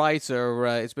found a writer.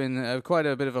 It's been quite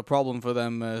a bit of a problem for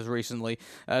them recently.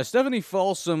 Stephanie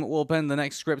Folsom will pen the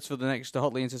next scripts for the next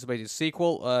hotly anticipated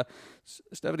sequel.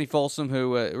 Stephanie Folsom,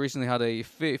 who recently had a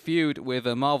feud with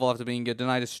Marvel after being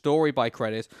denied a story by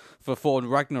credit for Thor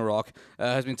Ragnarok,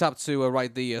 has been tapped to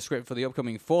write the script for the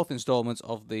upcoming fourth installment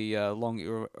of the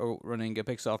long-running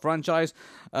Pixar franchise.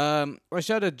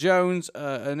 Rashida Jones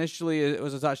initially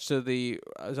was attached to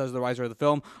as the writer of the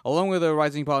film, along with her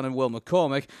writing partner Will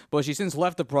McCormick, but she since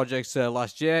left the project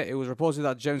last year. It was reported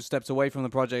that Jones stepped away from the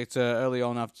project early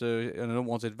on after an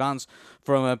unwanted advance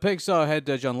from Pixar head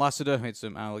John Lasseter. It's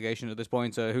an allegation at this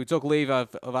point, who took leave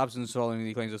of absence following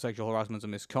the claims of sexual harassment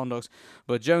and misconduct.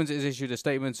 But Jones has issued a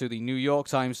statement to the New York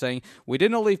Times saying, "We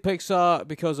did not leave Pixar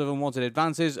because of unwanted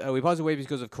advances. We parted ways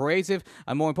because of creative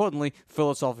and, more importantly,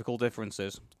 philosophical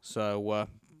differences." So,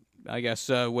 I guess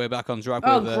we're back on track.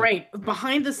 Oh, great.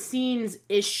 Behind the scenes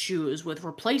issues with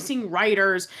replacing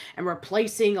writers and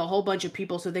replacing a whole bunch of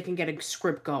people so they can get a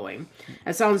script going.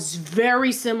 That sounds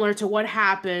very similar to what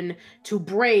happened to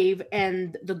Brave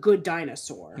and The Good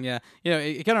Dinosaur. Yeah,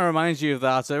 it kind of reminds you of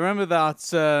that. I remember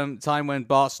that time when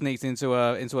Bart sneaked into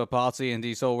a party and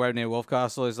he saw Red near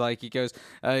Wolfcastle. It's like, he goes,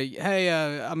 hey,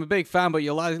 I'm a big fan, but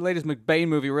your latest McBain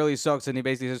movie really sucks. And he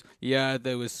basically says, yeah,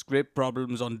 there was script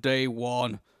problems on day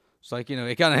one. It's like,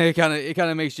 it kind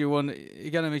of makes you wonder. It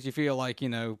kind of makes you feel like,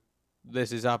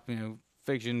 this is happening.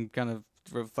 Fiction kind of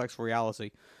reflects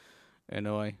reality in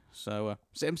a way. So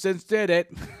Simpsons did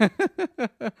it.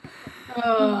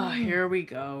 Oh, here we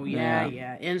go.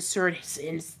 Yeah. Insert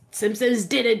Simpsons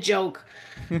did it joke.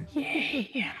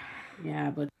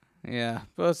 Yeah, but. Yeah,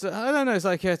 but I don't know. It's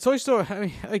like Toy Story. I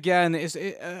mean, again,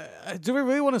 do we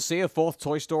really want to see a fourth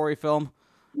Toy Story film?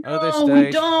 No,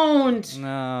 we don't.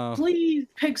 No. Please,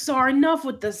 Pixar, enough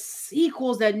with the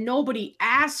sequels that nobody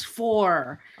asked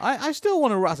for. I still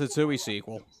want a Ratatouille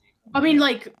sequel. I mean,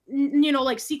 like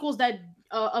sequels that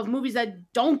of movies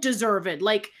that don't deserve it.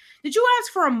 Like, did you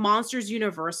ask for a Monsters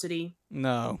University?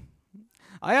 No.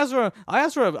 I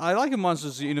like a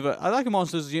Monsters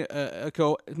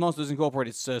Monsters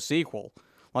Incorporated sequel.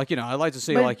 Like, I'd like to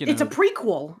see, but it's a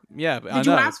prequel. Yeah, but Did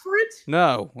you ask for it?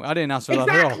 No, I didn't ask for that at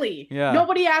all. Exactly. Yeah.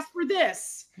 Nobody asked for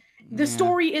this. The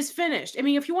story is finished. I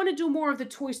mean, if you want to do more of the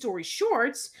Toy Story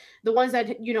shorts, the ones that,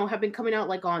 have been coming out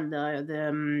like on the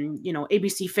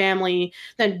ABC Family,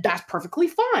 then that's perfectly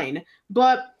fine.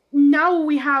 But now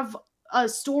we have a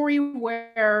story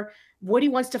where Woody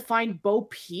wants to find Bo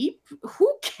Peep.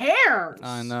 Who cares?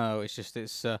 I know.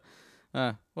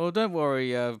 Well, don't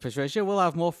worry, Patricia. We'll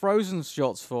have more Frozen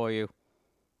shots for you.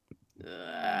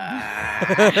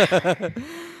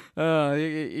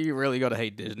 You really gotta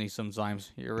hate Disney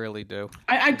sometimes. You really do.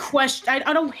 I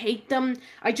don't hate them.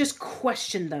 I just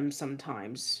question them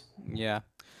sometimes. Yeah.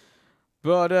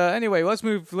 But anyway,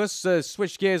 let's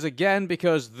switch gears again,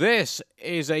 because this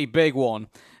is a big one.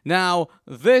 Now,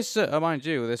 this, mind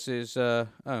you, this is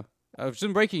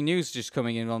some breaking news just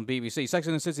coming in on BBC. Sex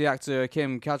and the City actor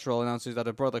Kim Cattrall announces that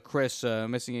her brother Chris,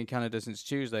 missing in Canada since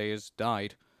Tuesday, has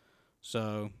died.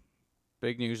 So,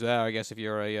 big news there, I guess, if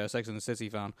you're a Sex and the City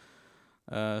fan.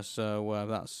 That's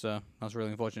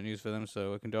really unfortunate news for them,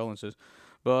 so condolences.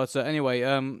 But anyway,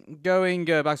 going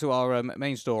back to our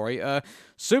main story,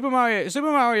 Super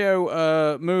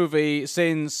Mario movie,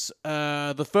 since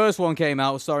the first one came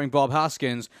out starring Bob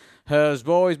Hoskins, has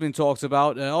always been talked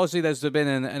about. Obviously, there's been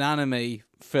an anime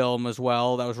film as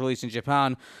well that was released in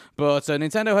Japan, but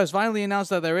Nintendo has finally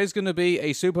announced that there is going to be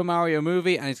a Super Mario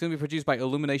movie, and it's going to be produced by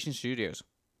Illumination Studios.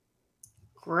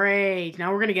 Great.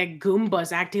 Now we're going to get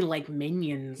Goombas acting like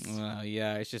minions.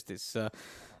 Yeah,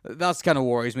 that's kind of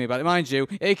worries me about it. Mind you,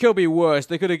 it could be worse.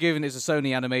 They could have given it to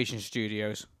Sony Animation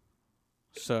Studios.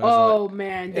 So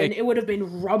man, then it would have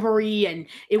been rubbery and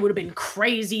it would have been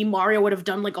crazy. Mario would have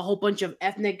done like a whole bunch of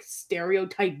ethnic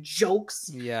stereotype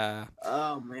jokes. Yeah.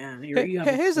 Oh man,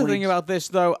 here's the thing about this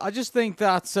though. I just think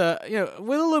that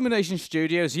with Illumination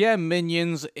Studios,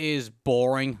 Minions is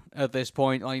boring at this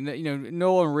point. Like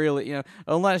no one really,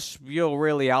 unless you're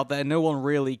really out there, no one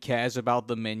really cares about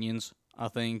the Minions. I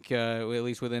think, at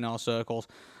least within our circles.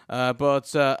 And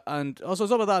also on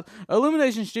top of that,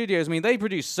 Illumination Studios, I mean, they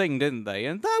produced Sing, didn't they?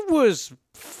 And that was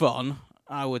fun,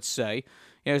 I would say.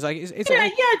 It's like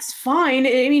it's fine.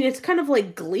 I mean, it's kind of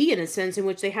like Glee in a sense, in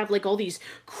which they have like all these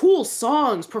cool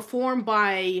songs performed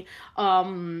by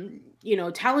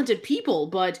talented people,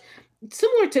 but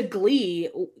similar to Glee,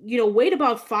 wait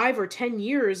about 5 or 10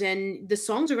 years and the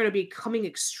songs are going to be becoming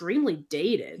extremely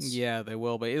dated. Yeah, they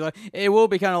will be. It will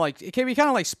be kind of like, it can be kind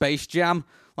of like Space Jam.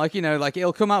 Like, like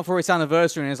it'll come out for its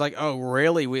anniversary and it's like, oh,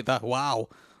 really? Wow.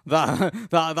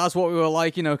 That's what we were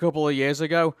like, a couple of years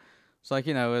ago. It's like,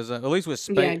 at least with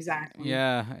Space. Yeah, exactly.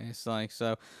 Yeah, it's like,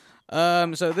 so.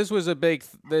 So this is a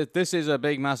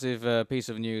big, massive piece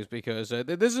of news, because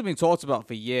this has been talked about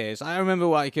for years. I remember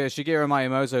Shigeru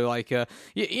Miyamoto,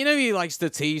 he likes to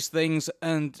tease things,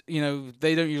 and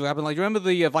they don't usually happen. Like, remember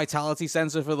the vitality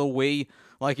sensor for the Wii?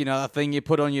 Like, that thing you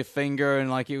put on your finger,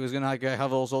 and it was gonna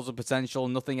have all sorts of potential,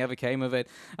 and nothing ever came of it.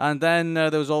 And then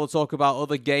there was all the talk about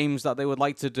other games that they would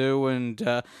like to do, and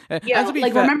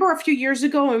remember a few years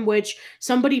ago in which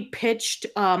somebody pitched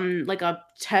a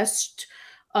test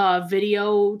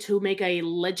video to make a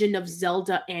Legend of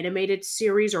Zelda animated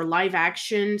series or live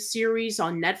action series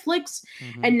on Netflix,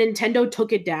 and Nintendo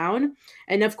took it down.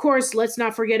 And of course, let's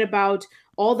not forget about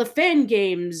all the fan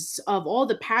games of all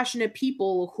the passionate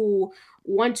people who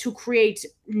want to create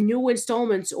new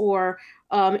installments or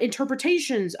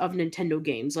interpretations of Nintendo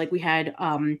games. Like we had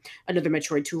another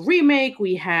Metroid 2 remake,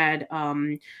 we had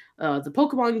the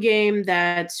Pokemon game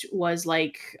that was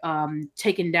like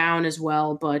taken down as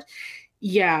well. But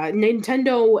yeah,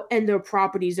 Nintendo and their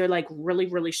properties are like really,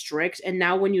 really strict. And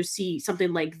now when you see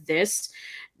something like this,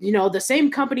 you know, the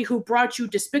same company who brought you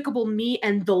Despicable Me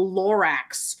and The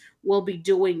Lorax will be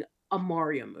doing a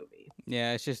Mario movie.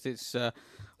 Yeah,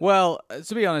 well,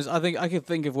 to be honest, I think I could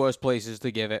think of worse places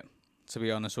to give it, to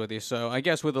be honest with you. So I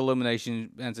guess with Illumination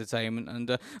Entertainment,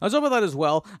 and on top of that as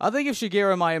well, I think if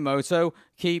Shigeru Miyamoto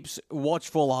keeps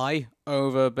watchful eye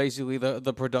over basically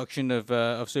the production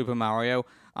of Super Mario,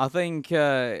 I think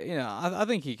I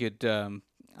think he could.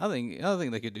 I think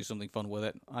they could do something fun with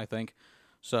it. I think.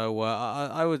 So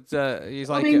I would. He's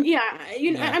like. I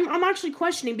mean, I'm actually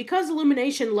questioning because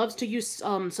Illumination loves to use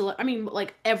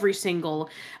like every single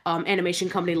animation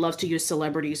company loves to use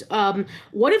celebrities.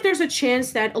 What if there's a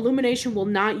chance that Illumination will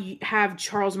not have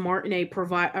Charles Martinet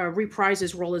reprise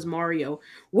his role as Mario?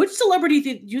 Which celebrity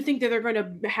do you think that they're going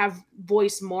to have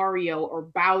voice Mario or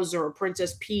Bowser or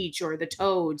Princess Peach or the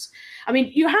Toads? I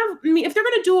mean, if they're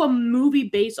going to do a movie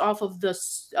based off of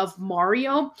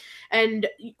Mario, and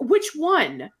which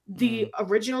one? The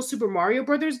original Super Mario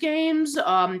Brothers games,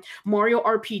 Mario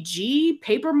RPG,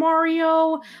 Paper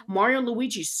Mario, Mario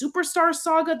Luigi Superstar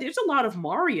Saga. There's a lot of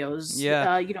Marios,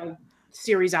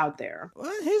 series out there.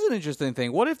 Well, here's an interesting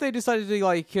thing. What if they decided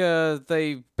to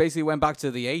they basically went back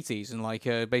to the 80s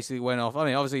and basically went off? I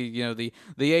mean, obviously, you know, the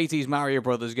 80s Mario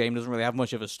Brothers game doesn't really have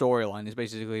much of a storyline. It's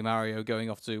basically Mario going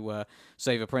off to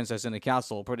save a princess in a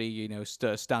castle. Pretty,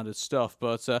 standard stuff.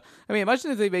 But I mean,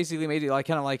 imagine if they basically made it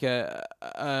kind of like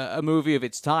a movie of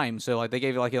its time. So like they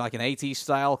gave it like an 80s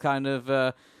style kind of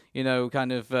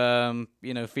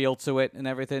feel to it and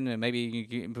everything, and maybe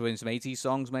you can put in some 80s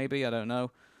songs. Maybe, I don't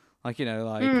know. What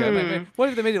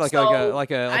if they made it an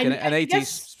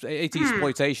 80s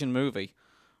exploitation movie,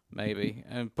 maybe,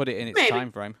 and put it in its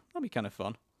time frame? That'd be kind of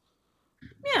fun.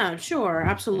 Yeah, sure,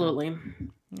 absolutely.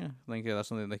 Yeah, I think that's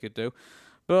something they could do.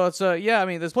 But I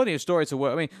mean, there's plenty of story to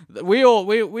work. I mean, we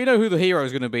know who the hero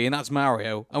is going to be, and that's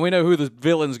Mario, and we know who the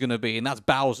villain's going to be, and that's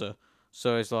Bowser.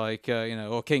 So it's like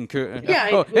or King Koopa.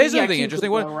 Yeah. Here's something King interesting.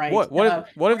 Koopa, right.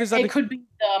 What if there's it could be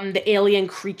the alien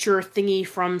creature thingy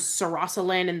from Sarasa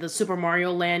Land in the Super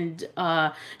Mario Land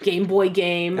Game Boy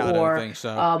game, I don't think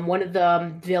so. One of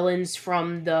the villains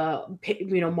from the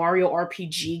Mario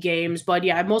RPG games. But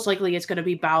yeah, most likely it's going to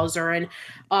be Bowser, and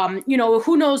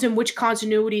who knows in which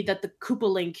continuity that the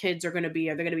Koopaling kids are going to be.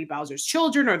 Are they going to be Bowser's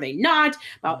children? Are they not?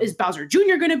 Is Bowser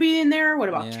Jr. going to be in there? What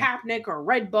about Capnik or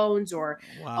Red Bones or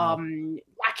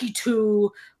Wacky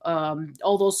 2,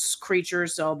 all those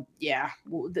creatures. So yeah,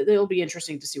 it'll be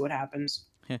interesting to see what happens.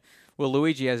 Well,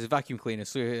 Luigi has his vacuum cleaner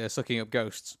sucking up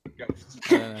ghosts.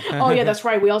 Oh yeah, that's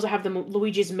right. We also have the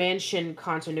Luigi's Mansion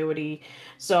continuity.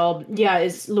 So yeah,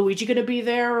 is Luigi going to be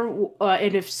there?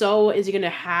 And if so, is he going to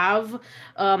have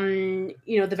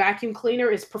the vacuum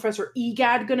cleaner? Is Professor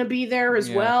Egad going to be there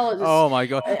as well? Oh my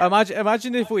god!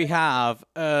 Imagine if we have.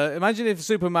 Imagine if the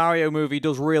Super Mario movie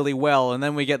does really well, and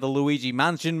then we get the Luigi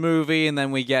Mansion movie, and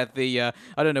then we get the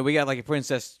we get like a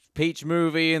Princess Peach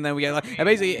movie, and then we get and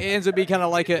basically it ends up being kind of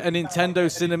like a Nintendo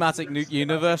cinematic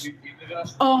universe.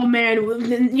 Oh man,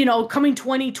 coming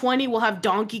 2020, we'll have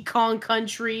Donkey Kong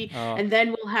Country, and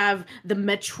then we'll have the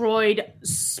Metroid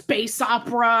space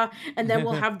opera, and then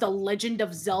we'll have the Legend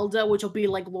of Zelda, which will be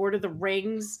like Lord of the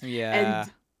Rings. Yeah.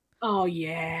 And oh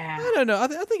yeah. I don't know. I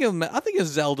think a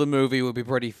Zelda movie would be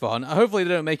pretty fun. Hopefully they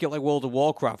don't make it like World of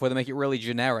Warcraft where they make it really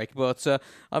generic. But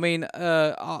I mean,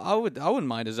 I wouldn't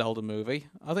mind a Zelda movie.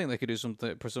 I think they could do some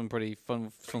pretty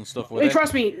fun stuff with it.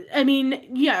 Trust me. I mean,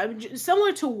 yeah,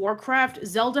 similar to Warcraft,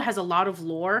 Zelda has a lot of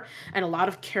lore and a lot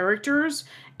of characters,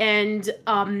 and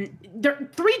there are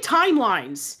 3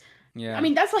 timelines. Yeah. I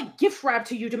mean, that's like gift wrap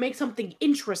to you to make something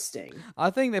interesting. I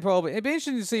think it'd be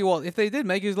interesting to see if they did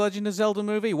make his Legend of Zelda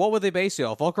movie, what would they base it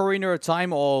off? Ocarina of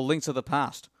Time or Link to the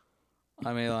Past?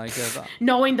 I mean,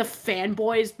 knowing the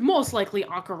fanboys, most likely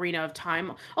Ocarina of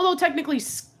Time. Although technically,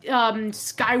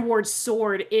 Skyward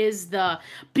Sword is the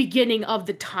beginning of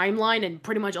the timeline, and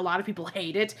pretty much a lot of people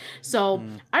hate it. So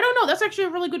I don't know. That's actually a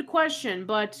really good question,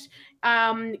 but.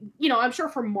 I'm sure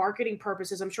for marketing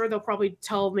purposes, I'm sure they'll probably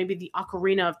tell maybe the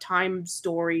Ocarina of Time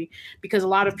story because a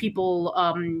lot of people,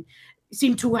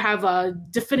 seem to have a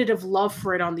definitive love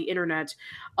for it on the internet.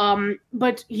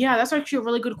 But yeah, that's actually a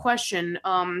really good question.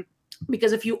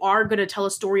 Because if you are going to tell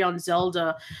a story on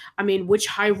Zelda, I mean, which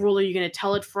Hyrule are you going to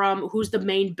tell it from? Who's the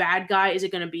main bad guy? Is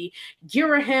it going to be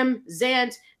Girahim,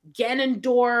 Zant,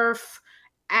 Ganondorf,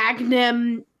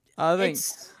 Agnem? I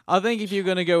think if you're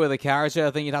going to go with a character,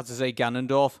 I think you'd have to say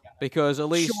Ganondorf, because at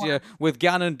least with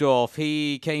Ganondorf,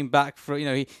 he came back for,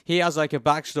 he has like a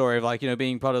backstory of like,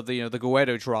 being part of the, the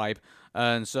Gerudo tribe.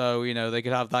 And so, they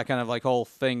could have that kind of like whole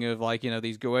thing of like,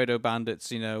 these Gerudo bandits,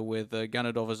 with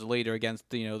Ganondorf as a leader against,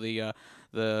 the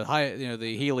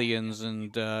Helians,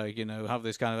 and, have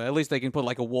this kind of, at least they can put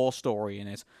like a war story in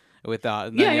it with that.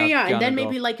 And and then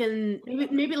maybe like in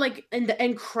the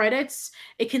end credits,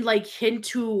 it can like hint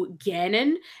to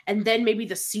Ganon, and then maybe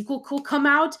the sequel could come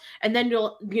out, and then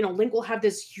Link will have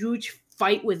this huge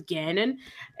fight with Ganon,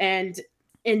 and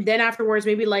then afterwards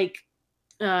maybe like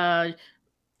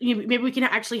maybe we can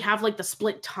actually have like the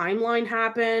split timeline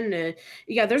happen.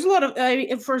 There's a lot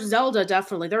of for Zelda,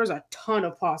 definitely there's a ton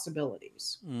of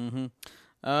possibilities.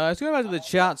 Let's go back to the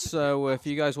chat. So if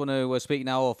you guys want to speak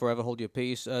now or forever hold your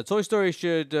peace, Toy Story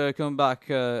should come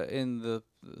back in the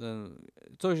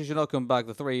Toy Story should not come back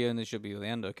the 3, and it should be the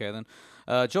end. Okay then.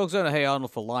 Joke Zone, Hey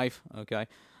Arnold for life. Okay.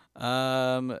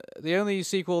 The only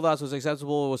sequel that was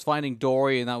acceptable was Finding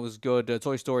Dory, and that was good.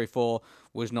 Toy Story 4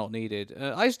 was not needed.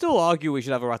 I still argue we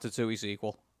should have a Ratatouille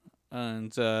sequel.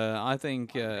 And I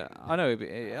think I know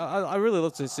I really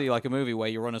love to see like a movie where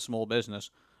you run a small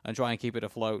business and try and keep it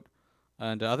afloat.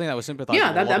 And I think that would sympathize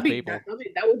with a lot of people.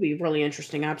 That would be really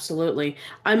interesting. Absolutely.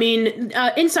 I mean,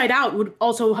 Inside Out would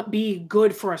also be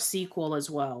good for a sequel as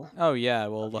well. Oh yeah,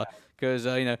 well, because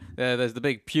there's the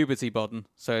big puberty button,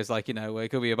 so it's like it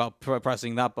could be about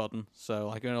pressing that button. So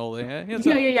like all the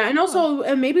and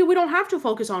also maybe we don't have to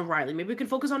focus on Riley. Maybe we can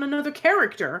focus on another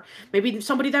character. Maybe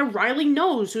somebody that Riley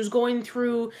knows who's going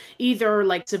through either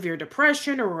like severe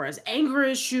depression or has anger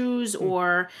issues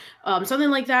or something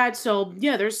like that. So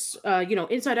yeah, there's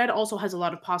Inside Out also has a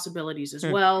lot of possibilities as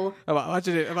well.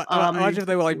 Imagine if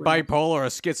they were like bipolar or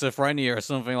schizophrenia or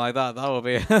something like that. That would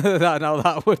be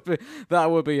that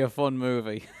would be a fun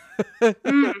movie.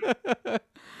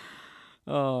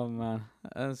 Oh man.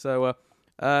 And so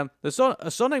the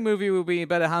Sonic movie will be in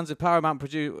better hands if Paramount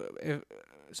the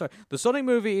Sonic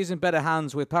movie is in better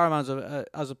hands with Paramount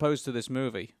as opposed to this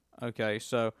movie. Okay,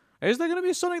 so is there going to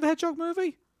be a Sonic the Hedgehog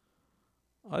movie?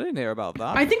 I didn't hear about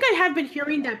that. I think I have been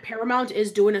hearing that Paramount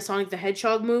is doing a Sonic the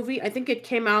Hedgehog movie. I think it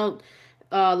came out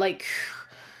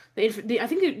I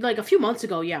think like a few months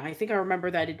ago. Yeah, I think I remember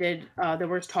that it did. There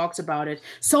was talks about it.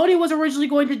 Sony was originally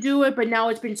going to do it, but now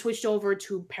it's been switched over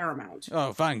to Paramount.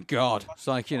 Oh, thank God! It's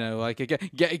like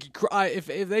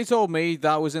if they told me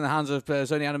that was in the hands of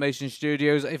Sony Animation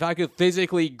Studios, if I could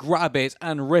physically grab it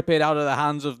and rip it out of the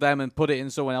hands of them and put it in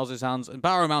someone else's hands, and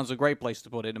Paramount's a great place to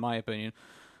put it, in my opinion.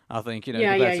 I think,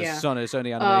 compared to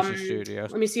Sony Animation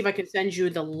Studios. Let me see if I can send you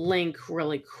the link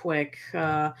really quick.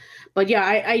 But yeah,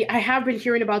 I have been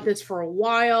hearing about this for a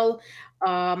while.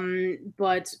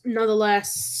 But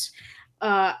nonetheless,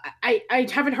 I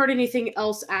haven't heard anything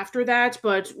else after that.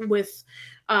 But with,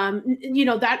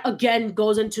 that again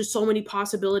goes into so many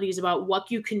possibilities about what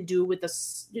you can do with the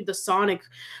Sonic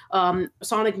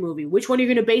movie. Which one are you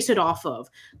going to base it off of?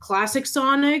 Classic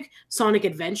Sonic, Sonic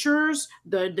Adventures,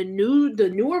 the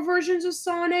newer versions of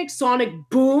Sonic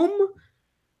Boom.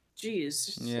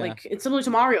 Jeez, like it's similar to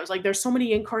Mario's. Like there's so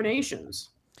many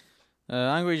incarnations.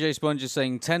 Angry J Sponge is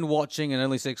saying 10 watching and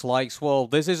only 6 likes. Well,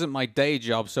 this isn't my day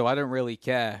job, so I don't really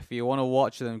care. If you want to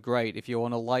watch them, great. If you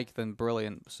want to like them,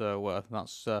 brilliant. So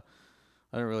that's I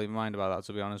don't really mind about that,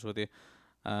 to be honest with you.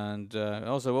 And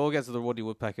also, we'll get to the Woody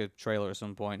Woodpecker trailer at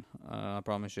some point. I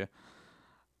promise you.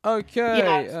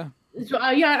 Okay.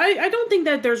 I don't think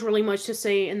that there's really much to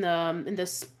say in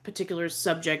this particular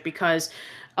subject because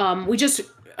we just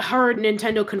heard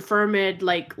Nintendo confirm it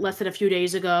like less than a few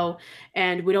days ago,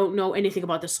 and we don't know anything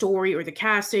about the story or the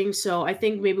casting. So I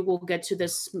think maybe we'll get to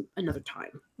this another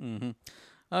time. Mm-hmm.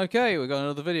 Okay, we've got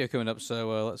another video coming up,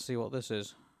 so let's see what this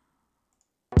is.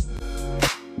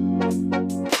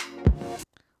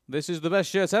 This is the best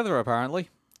shirt ever, apparently,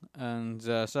 and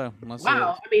so let's see.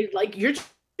 Wow, I mean, like you're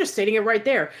just stating it right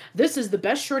there. This is the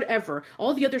best shirt ever.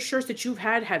 All the other shirts that you've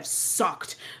had have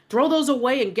sucked. Throw those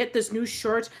away and get this new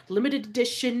shirt. Limited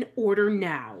edition. Order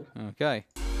now. Okay.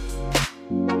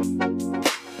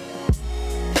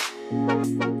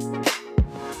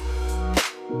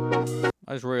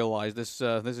 I just realized this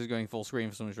is going full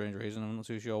screen for some strange reason. I'm not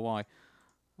too sure why.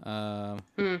 And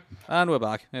we're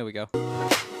back. Here we go.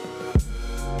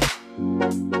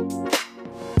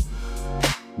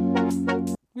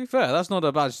 be fair, that's not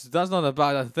a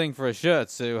bad thing for a shirt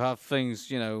to have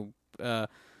things,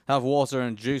 have water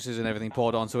and juices and everything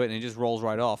poured onto it, and it just rolls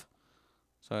right off.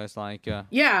 So it's like,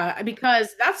 yeah,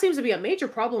 because that seems to be a major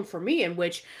problem for me, in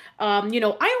which,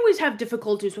 I always have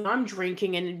difficulties when I'm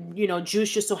drinking, and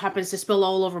juice just so happens to spill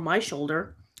all over my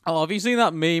shoulder. Oh, have you seen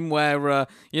that meme where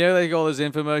they got all those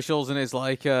infomercials, and it's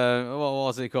like, what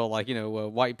was it called? Like,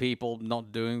 white people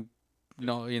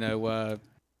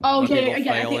Oh yeah.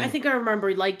 I think I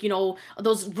remember, like,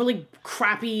 those really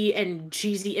crappy and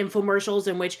cheesy infomercials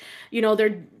in which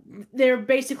they're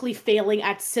basically failing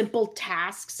at simple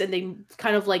tasks, and they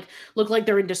kind of like look like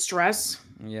they're in distress.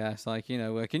 Yeah, it's like,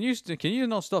 can you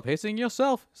not stop hitting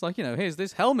yourself? It's like, here's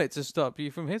this helmet to stop you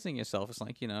from hitting yourself. It's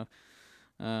like, kind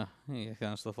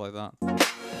of stuff like that.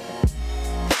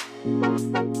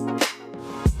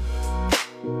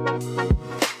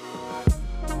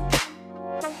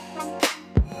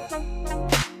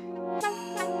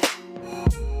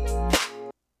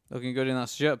 Looking good in that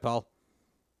shirt, pal.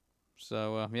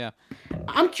 So, yeah.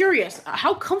 I'm curious,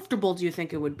 how comfortable do you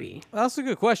think it would be? That's a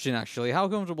good question, actually. How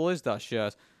comfortable is that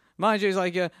shirt? Mind you, it's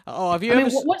like, have you ever...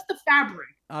 what's the fabric?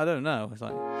 I don't know. It's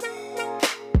like...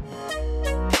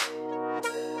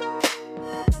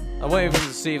 I'm waiting for them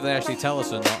to see if they actually tell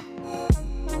us or not.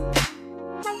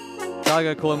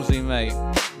 Tiger clumsy mate.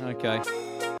 Okay.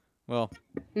 Well...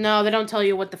 No, they don't tell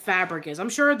you what the fabric is. I'm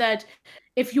sure that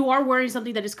if you are wearing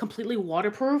something that is completely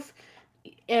waterproof,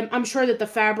 I'm sure that the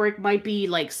fabric might be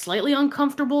like slightly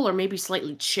uncomfortable or maybe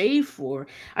slightly chafe, or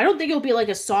I don't think it'll be like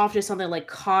as soft as something like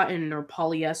cotton or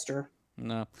polyester.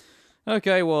 No.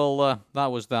 Okay, well, that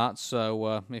was that.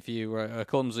 So if you're a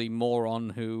clumsy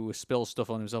moron who spills stuff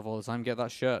on himself all the time, get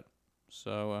that shirt.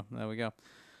 So there we go.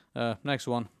 Next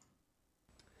one.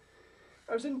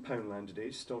 I was in Poundland today,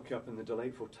 stocking up in the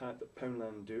delightful tat that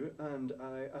Poundland do, and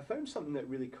I found something that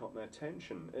really caught my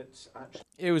attention. It's actually...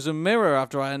 It was a mirror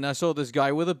after I saw this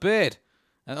guy with a beard.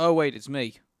 And oh, wait, it's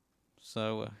me.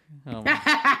 So, okay.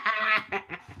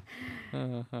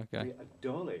 A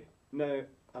dolly. Now,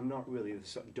 I'm not really the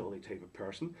sort of dolly type of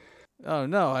person. Oh,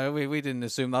 no, we didn't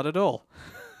assume that at all.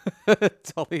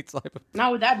 Dolly type of...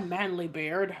 Not with that manly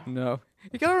beard. No.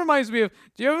 It kind of reminds me of...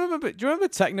 Do you remember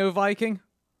Techno Viking?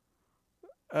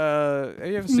 Have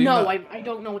you ever seen that? No, I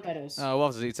don't know what that is. Oh, we'll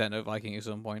have to see Techno Viking at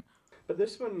some point. But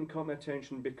this one caught my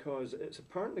attention because it's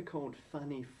apparently called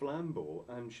Fanny Flambeau,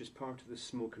 and she's part of the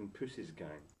Smoking Pussies gang.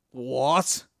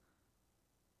 What?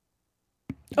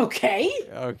 Okay.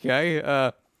 Okay.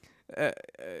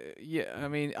 Yeah, I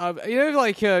mean,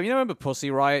 remember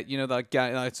Pussy Riot? That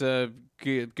guy, that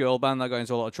girl band that got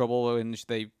into a lot of trouble when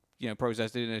they,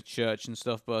 protested in a church and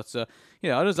stuff. But I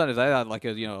understand if they had like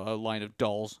a line of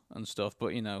dolls and stuff.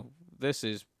 But I don't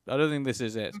think this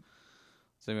is it.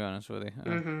 To be honest with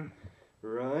you.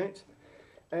 Right.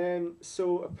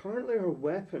 So apparently her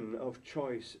weapon of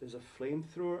choice is a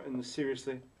flamethrower, and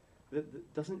seriously,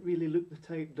 that doesn't really look the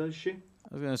type, does she?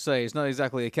 I was going to say, it's not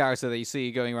exactly a character that you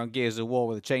see going around Gears of War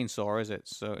with a chainsaw, is it?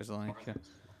 So it's like...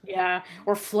 Yeah,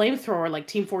 or flamethrower like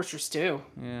Team Fortress 2.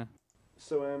 Yeah.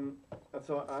 So I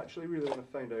thought I actually really want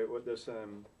to find out what this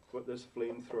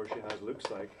flamethrower she has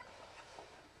looks like.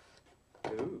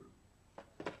 Ooh.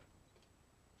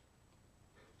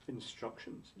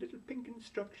 Instructions. Little pink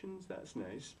instructions, that's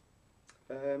nice.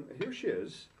 Here she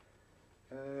is.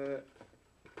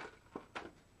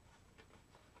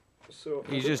 So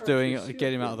he's just doing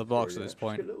get him out of the box at this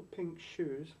point. She's got little pink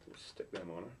shoes. We'll stick them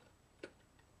on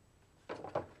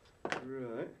her.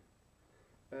 Right.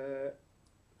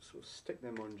 So we'll stick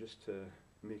them on just to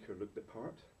make her look the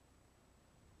part.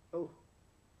 Oh,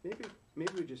 maybe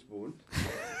we just won't.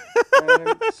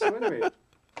 So anyway.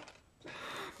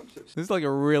 This is like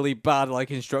a really bad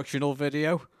instructional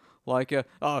video.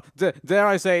 Dare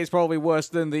I say it's probably worse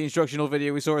than the instructional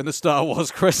video we saw in the Star Wars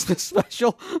Christmas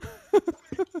special.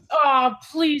 Oh,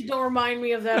 please don't remind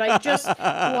me of that. I just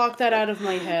blocked that out of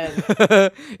my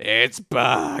head. It's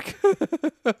back.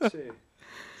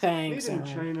 Thanks. Made in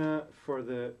China for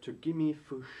the Togimi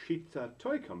Fushita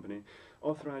Toy Company,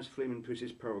 authorized Flamin'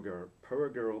 Pussy's Power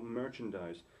Girl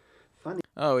merchandise. Funny.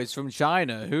 Oh, it's from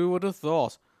China. Who would have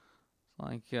thought?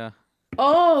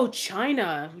 Oh,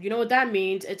 China. You know what that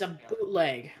means? It's a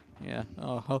bootleg. Yeah.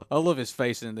 Oh, I love his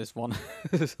face in this one.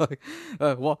 It's like,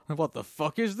 what the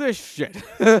fuck is this shit?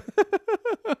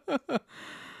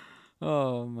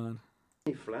 Oh, man.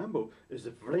 Flambeau is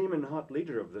the flaming hot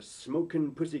leader of the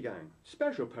Smoking Pussy Gang.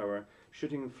 Special power,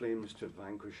 shooting flames to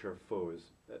vanquish her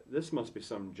foes. This must be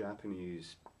some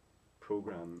Japanese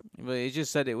program. But he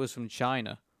just said it was from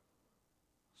China.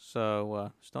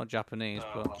 So, it's not Japanese,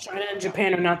 but... China and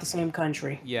Japan are not the same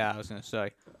country. Yeah, I was going to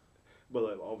say. Well,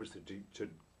 obviously, to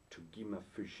Togima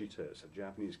Fujita. It's a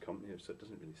Japanese company, so it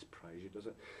doesn't really surprise you, does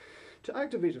it? To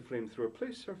activate a flamethrower,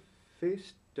 place her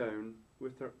face down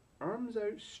with her arms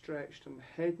outstretched and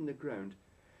head in the ground.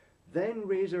 Then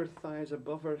raise her thighs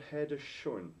above her head as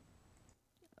shown.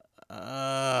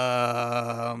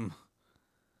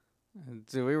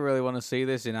 Do we really want to see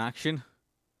this in action?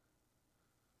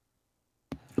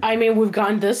 I mean, we've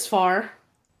gone this far.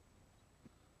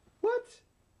 What?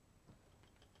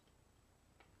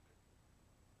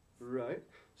 Right.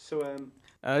 So,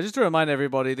 just to remind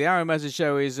everybody, the Arrow Message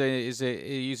Show it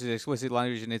uses explicit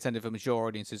language and intended for mature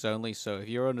audiences only. So if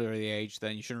you're under the age,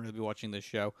 then you shouldn't really be watching this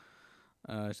show.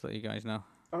 Just to let you guys know.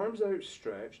 Arms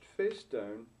outstretched, face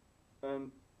down, and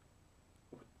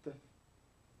what the?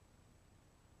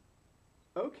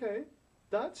 Okay,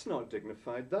 that's not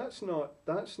dignified. That's not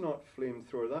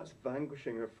flamethrower. That's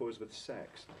vanquishing her foes with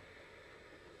sex.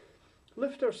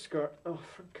 Lift her skirt. Oh,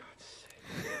 for God's sake!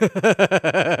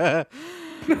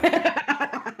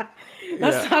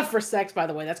 That's not for sex, by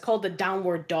the way. That's called the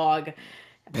downward dog.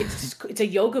 It's a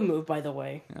yoga move, by the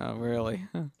way. Oh, really?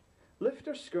 Lift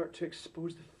her skirt to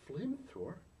expose the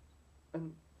flamethrower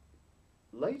and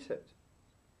light it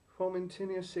while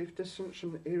maintaining a safe distance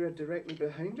from the area directly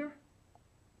behind her?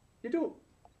 You don't.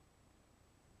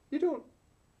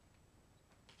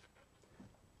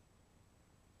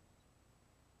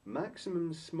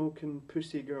 Maximum smoking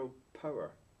pussy girl power.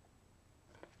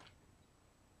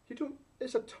 You don't.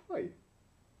 It's a toy.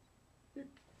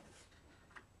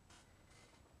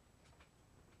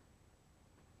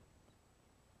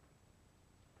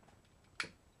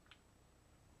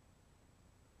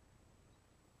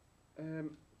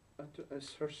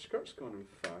 Her skirt's gone on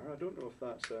fire. I don't know if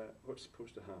that's what's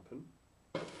supposed to happen.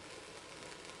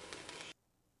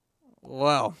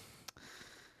 Well.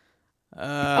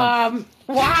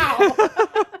 Wow.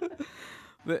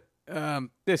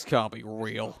 This can't be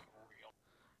real.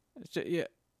 Yeah.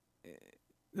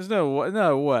 There's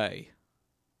no way.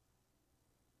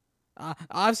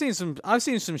 I've seen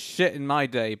some shit in my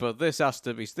day, but this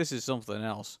is something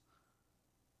else.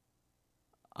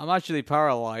 I'm actually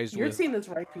paralyzed. You're seeing this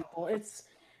right, people.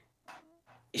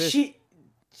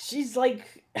 She's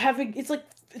like having it's like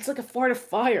a fart of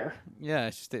fire. Yeah,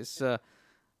 it's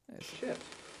shit.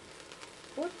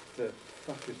 What the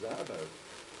fuck is that about?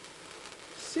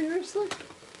 Seriously?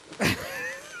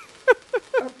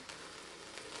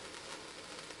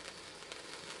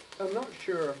 I'm not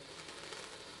sure.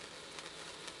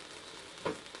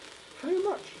 How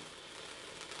much?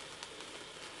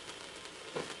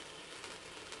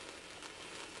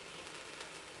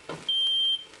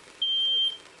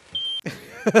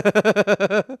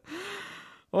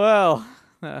 Well,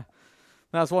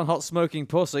 that's one hot smoking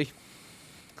pussy.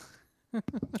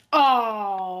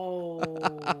 Oh.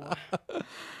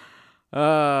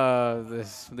 The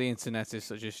internet is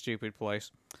such a stupid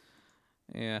place.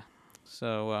 Yeah.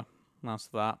 So that's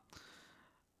that.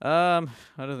 I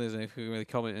don't think there's anything we can really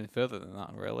comment any further than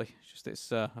that. Really,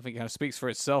 it's I think it kind of speaks for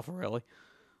itself. Really.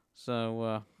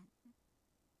 So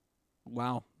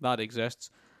wow, that exists.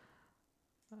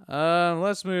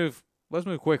 Let's move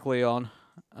quickly on,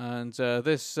 and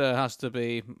this has to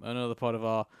be another part of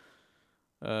our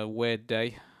weird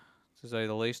day, to say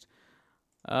the least.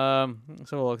 So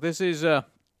look, this is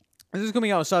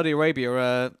coming out of Saudi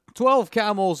Arabia. 12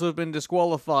 camels have been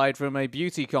disqualified from a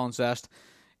beauty contest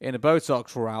in a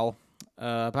Botox row.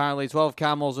 Apparently, 12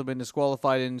 camels have been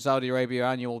disqualified in Saudi Arabia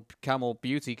annual camel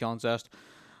beauty contest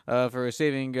for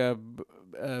receiving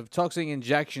toxic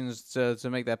injections to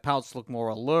make their pouts look more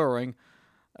alluring.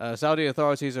 Saudi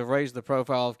authorities have raised the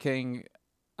profile of King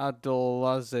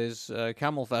Abdulaziz's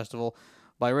Camel Festival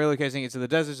by relocating it to the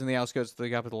deserts in the outskirts of the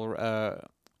capital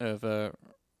of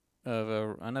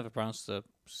I never pronounced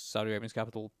Saudi Arabia's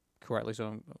capital correctly,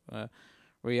 so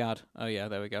Riyadh. Oh yeah,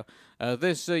 there we go.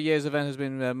 This year's event has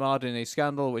been marred in a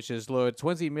scandal which has lured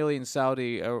 20 million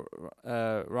Saudi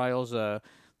riyals.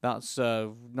 That's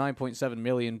 9.7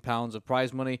 million pounds of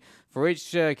prize money for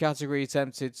each category,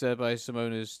 tempted some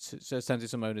owners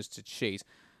to cheat.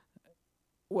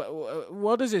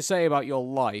 What does it say about your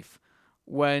life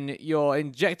when you're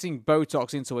injecting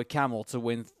Botox into a camel to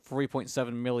win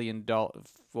 $3.7 million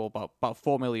for about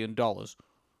 $4 million?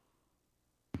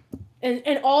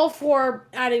 And all for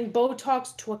adding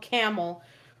Botox to a camel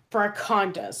for a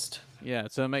contest. Yeah,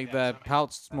 to make their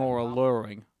pouts more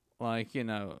alluring. Like, you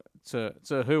know, to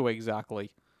who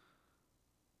exactly?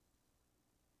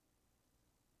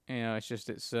 You know, it's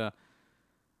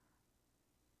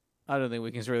I don't think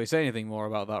we can really say anything more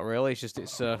about that, really.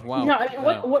 It's wow. No,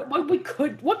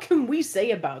 what can we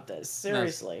say about this?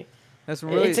 Seriously. That's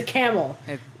really, it's a camel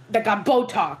that got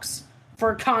Botox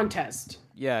for a contest.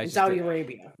 yeah, in Saudi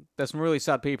Arabia. There's some really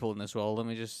sad people in this world. Let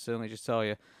me just tell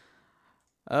you.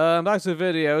 Back to the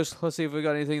videos. Let's see if we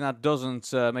got anything that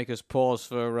doesn't make us pause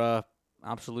for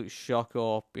absolute shock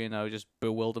or just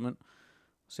bewilderment.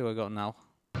 Let's see what we got now.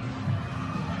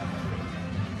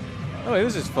 Oh, wait,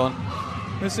 this is fun.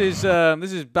 This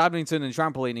is badminton and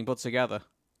trampolining put together.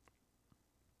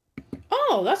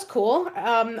 Oh, that's cool.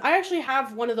 I actually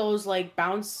have one of those like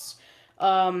bounce,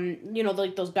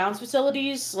 like those bounce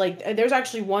facilities. Like, there's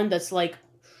actually one that's like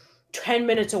 10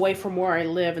 minutes away from where I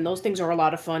live, and those things are a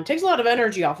lot of fun. Takes a lot of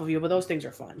energy off of you, but those things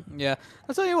are fun. Yeah,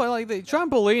 I'll tell you what, like the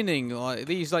trampolining, like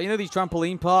these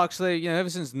trampoline parks, they ever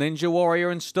since Ninja Warrior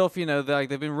and stuff,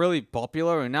 they've been really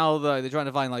popular, and now they're trying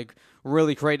to find like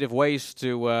really creative ways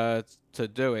to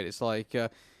do it. It's like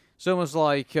it's almost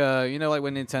like like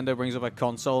when Nintendo brings up a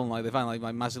console and like they find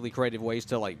like massively creative ways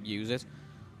to like use it.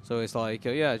 So it's like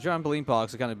trampoline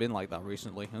parks have kind of been like that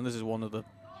recently, and this is one of the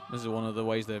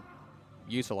ways they're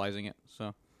utilizing it.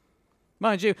 So,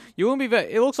 mind you, you won't be.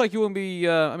 It looks like you won't be.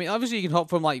 I mean, obviously you can hop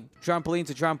from like trampoline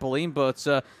to trampoline, but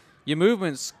your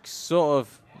movements sort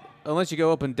of, unless you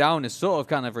go up and down, is sort of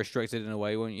kind of restricted in a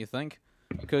way, wouldn't you think?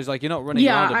 Because like you're not running.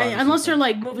 Yeah, unless you're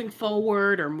like moving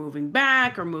forward or moving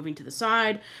back or moving to the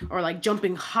side or like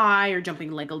jumping high or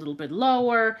jumping like a little bit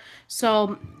lower.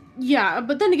 So yeah,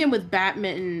 but then again with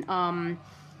badminton, I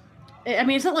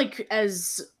mean it's not like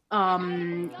as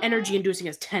energy inducing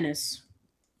as tennis.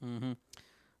 Mm-hmm.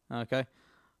 Okay.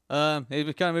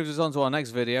 It kind of moves us on to our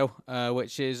next video,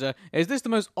 which is this the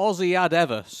most Aussie ad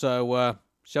ever? So,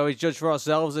 shall we judge for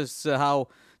ourselves as to how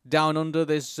down under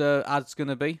this ad's going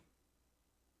to be?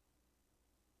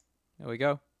 There we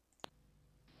go.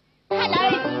 Hello,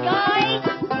 guys!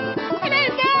 Hello,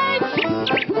 guys!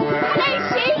 Hello,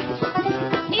 sheep!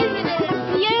 Isn't it a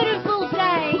beautiful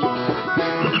day?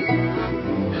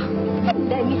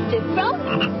 Hello, Mr. Frog.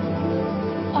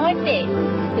 I'm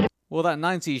there. Well, that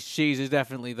 90s cheese is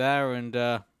definitely there, and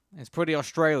it's pretty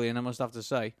Australian, I must have to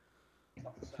say.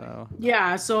 So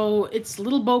yeah, so it's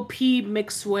Little Bo Peep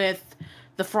mixed with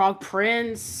the Frog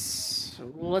Prince.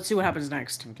 Well, let's see what happens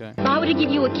next. Okay. If I were to give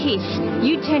you a kiss,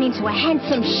 you'd turn into a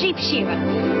handsome sheep shearer.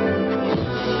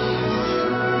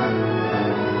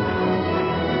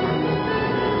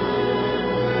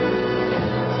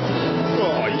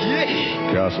 Oh,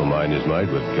 yeah! Castle mine is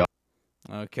made with...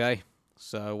 Okay,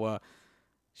 so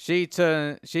she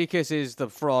kisses the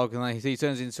frog, and he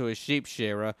turns into a sheep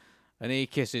shearer, and he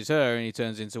kisses her, and he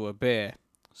turns into a bear.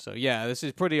 So yeah, this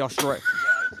is pretty Australian.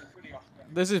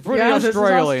 This is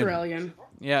Australian.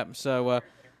 Yeah, so I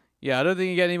don't think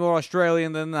you get any more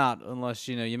Australian than that, unless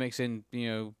you mix in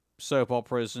soap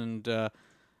operas and other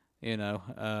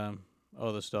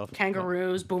stuff.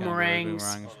 Kangaroos, boomerangs,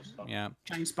 yeah,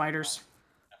 giant spiders.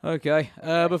 Okay,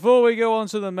 before we go on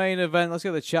to the main event, let's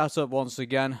get the chat up once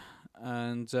again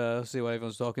and see what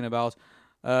everyone's talking about.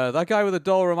 That guy with the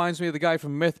doll reminds me of the guy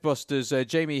from MythBusters,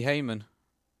 Jamie Hanneman.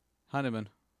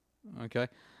 Okay.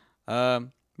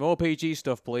 More PG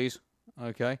stuff, please.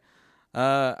 Okay.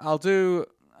 I'll do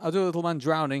a Little Man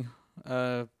Drowning.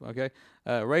 Okay.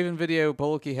 Raven Video,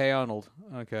 Bulky, Hey Arnold.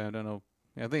 Okay, I don't know.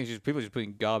 Yeah, I think it's just people just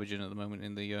putting garbage in at the moment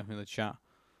in the chat.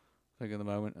 I think at the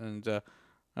moment, and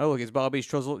oh look, it's Barbie's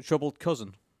troubled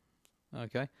cousin.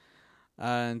 Okay.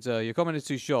 And your comment is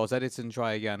too short. Edit and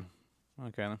try again.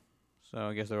 Okay then. So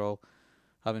I guess they're all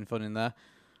having fun in there.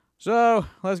 So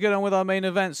let's get on with our main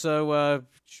event. So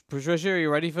Patricia, are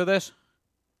you ready for this?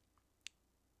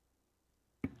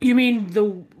 You mean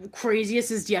the craziest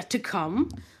is yet to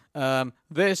come?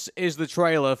 This is the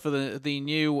trailer for the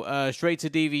new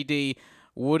straight-to-DVD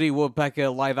Woody Woodpecker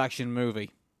live-action movie.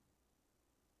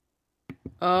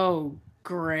 Oh,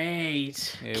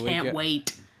 great. Can't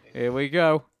wait. Here we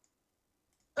go.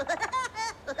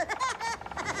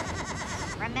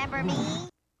 Remember me?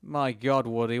 My God,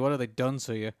 Woody, what have they done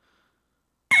to you?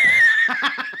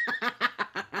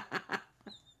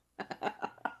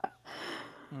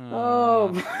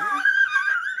 Oh.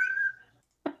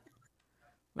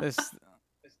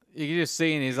 You can just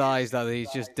see in his eyes that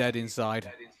he's just dead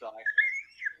inside.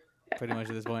 Pretty much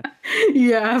at this point.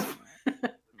 Yeah.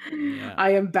 Yeah.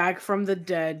 I am back from the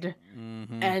dead,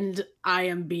 and I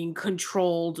am being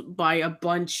controlled by a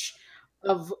bunch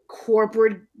of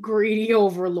corporate greedy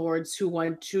overlords who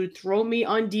want to throw me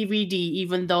on DVD,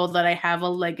 even though that I have a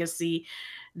legacy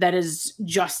that is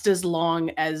just as long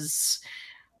as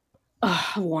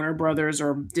Warner Brothers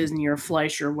or Disney or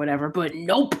Fleischer or whatever. But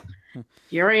nope,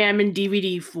 here I am in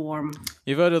DVD form.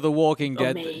 You've heard of The Walking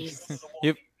Dead.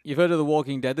 You've heard of The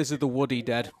Walking Dead. This is the Woody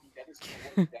Dead.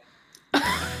 Wait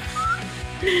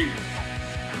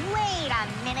a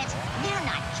minute. They're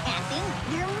not camping.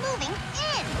 They're moving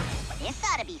in. This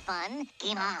ought fun.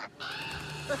 Game on.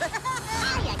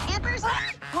 Hiya, campers.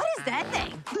 What is that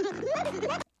thing?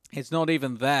 It's not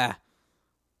even there.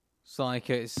 It's like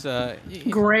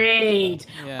Great.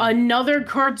 Yeah. Another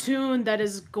cartoon that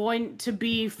is going to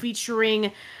be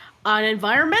featuring an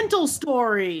environmental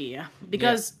story.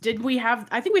 Because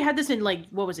I think we had this in, like,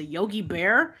 what was it, Yogi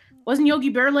Bear? Wasn't Yogi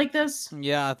Bear like this?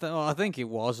 Yeah, I think it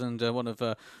was, and one of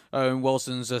Owen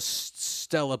Wilson's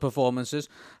stellar performances.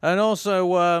 And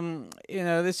also,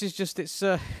 this is just,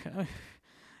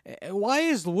 why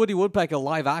is Woody Woodpecker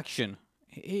live action?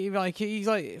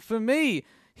 For me,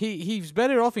 he's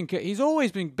better off he's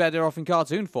always been better off in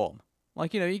cartoon form.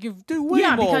 Like, you can do way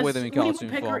more with him in cartoon Woody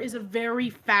Woodpecker form. is a very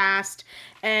fast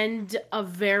and a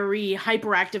very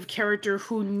hyperactive character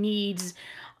who needs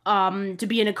to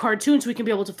be in a cartoon so he can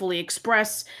be able to fully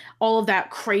express all of that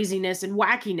craziness and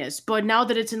wackiness. But now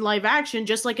that it's in live action,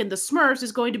 just like in the Smurfs,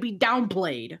 it's going to be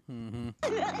downplayed. Mm-hmm.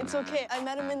 It's okay. I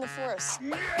met him in the forest.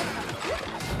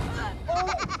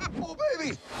 Oh,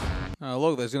 baby! Oh,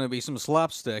 look, there's going to be some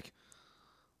slapstick.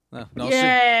 No, not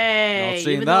Yay!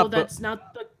 seeing Even that, though that's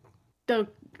not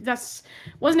that's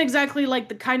wasn't exactly like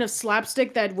the kind of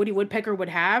slapstick that Woody Woodpecker would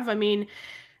have. I mean,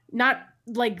 not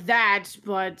like that,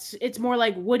 but it's more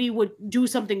like Woody would do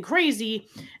something crazy,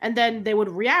 and then they would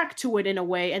react to it in a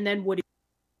way, and then Woody.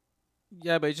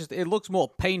 Yeah, but it looks more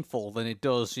painful than it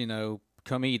does,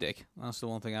 comedic. That's the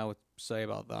one thing I would say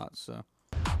about that. So.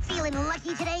 Feeling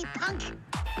lucky today, punk?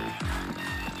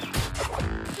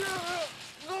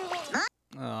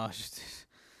 Oh,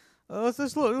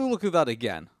 let's look at that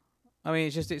again. I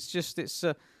mean,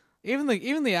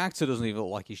 even the actor doesn't even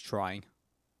look like he's trying.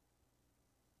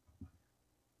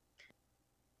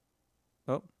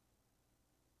 Oh,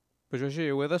 Patricia,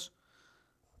 you with us?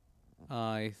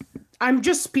 I'm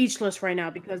just speechless right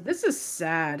now because this is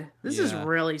sad. This is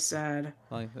really sad.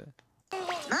 Like that.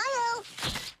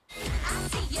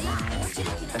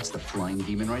 That's the flying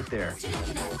demon right there.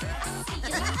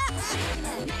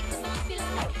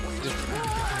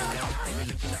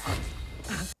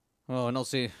 Oh, not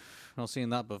seeing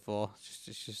that before.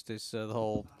 It's just the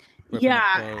whole.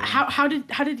 Yeah, how did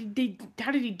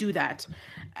he do that?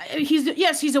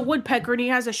 He's a woodpecker and he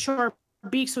has a sharp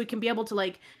beak, so he can be able to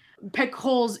like peck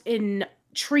holes in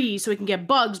trees so he can get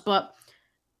bugs. But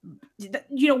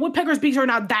woodpeckers' beaks are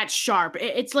not that sharp.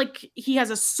 It's like he has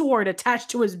a sword attached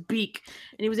to his beak,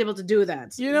 and he was able to do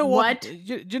that. You know what?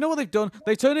 Do you know what they've done?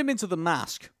 They turned him into the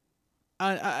Mask,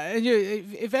 and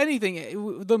if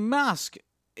anything, the Mask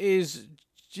is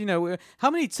how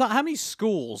many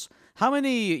schools, how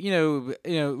many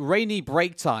rainy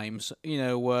break times,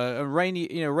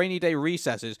 rainy day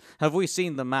recesses have we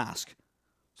seen the Mask?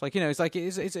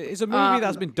 It's a movie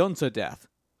that's been done to death,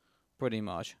 pretty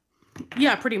much.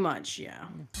 Yeah, pretty much, yeah.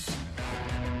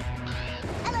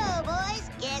 Hello, boys.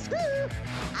 Guess who?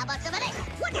 How about some of this?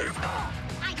 What now?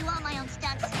 I do all my own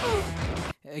stunts.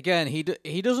 Again,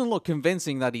 he doesn't look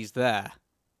convincing that he's there.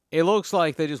 It looks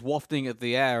like they're just wafting at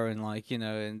the air and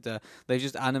they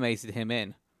just animated him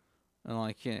in.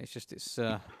 And it's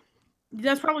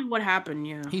That's probably what happened,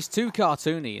 yeah. He's too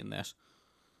cartoony in this.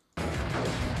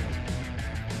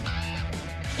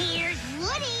 Here's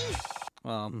Woody.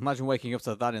 Well, imagine waking up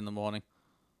to that in the morning.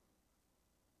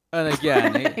 And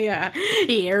again, yeah,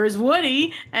 here's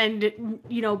Woody, and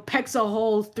pecks a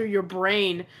hole through your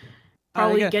brain,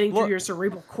 probably getting through your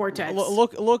cerebral cortex.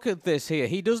 Look at this here.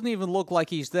 He doesn't even look like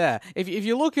he's there. If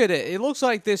you look at it, it looks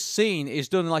like this scene is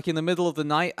done like in the middle of the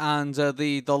night, and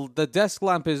the desk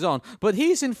lamp is on, but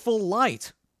he's in full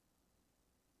light.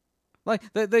 Like,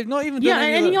 they've not even done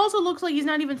and he also looks like he's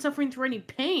not even suffering through any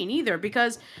pain either,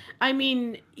 because, I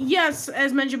mean, yes,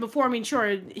 as mentioned before, I mean,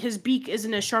 sure, his beak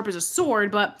isn't as sharp as a sword,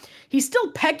 but he's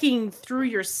still pecking through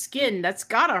your skin. That's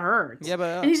gotta hurt. Yeah,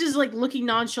 but... and he's just, like, looking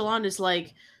nonchalant, it's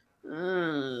like,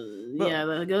 ignoring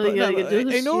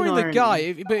the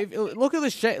guy, look at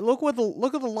the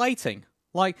look at the lighting.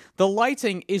 Like, the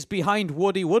lighting is behind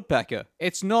Woody Woodpecker.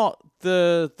 It's not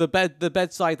the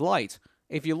bedside light,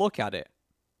 if you look at it.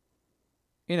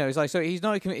 It's like, so he's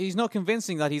not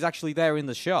convincing that he's actually there in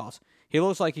the shot. He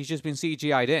looks like he's just been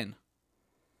CGI'd in.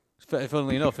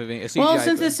 Funnily enough, well,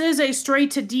 since this is a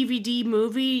straight-to-DVD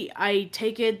movie, I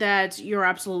take it that you're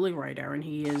absolutely right, Aaron.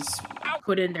 He is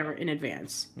put in there in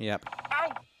advance. Yep.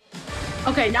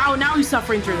 Okay, now he's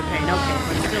suffering through the pain. Okay,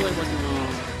 but still it wasn't.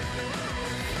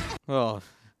 Oh,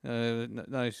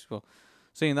 nice. Well,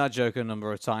 seeing that joke a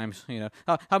number of times.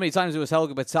 How many times it was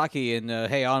Helga Pataki in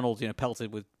Hey Arnold,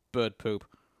 pelted with bird poop.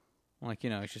 Like,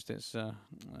 well, at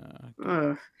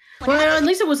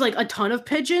least it was like a ton of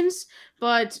pigeons,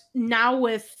 but now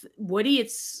with Woody,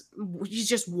 he's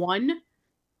just one.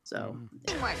 So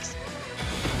it works.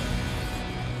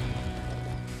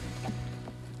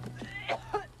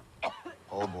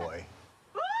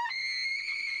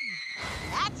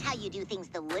 you do things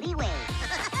the Woody way.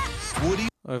 Woody?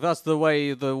 Well, if that's the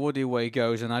way the Woody way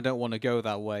goes, and I don't want to go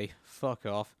that way, fuck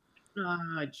off.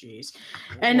 Oh, jeez.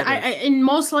 And and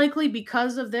most likely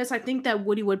because of this, I think that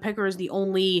Woody Woodpecker is the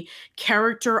only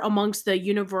character amongst the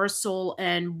Universal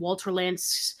and Walter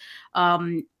Lantz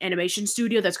animation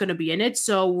studio that's going to be in it.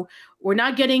 So we're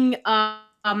not getting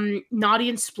Naughty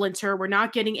and Splinter. We're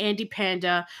not getting Andy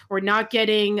Panda. We're not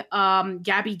getting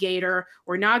Gabby Gator.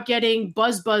 We're not getting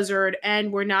Buzz Buzzard,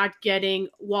 and we're not getting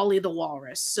Wally the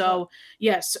Walrus. So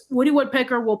yes, Woody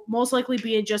Woodpecker will most likely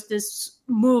be in just this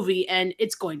movie, and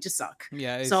it's going to suck.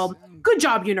 Yeah. So good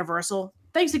job, Universal.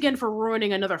 Thanks again for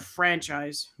ruining another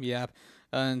franchise. Yeah.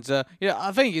 And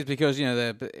I think it's because do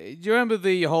you remember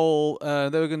the whole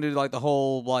they were going to do like the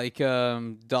whole like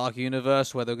Dark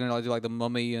Universe where they were going to like do like the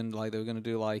Mummy and like they were going to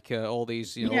do like all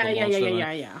these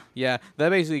yeah they're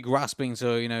basically grasping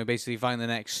to basically find the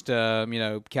next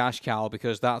cash cow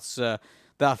because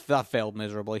that failed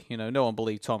miserably. No one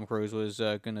believed Tom Cruise was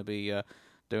going to be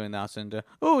doing that. And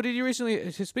did you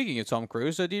recently, speaking of Tom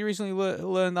Cruise, did you recently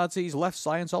learn that he's left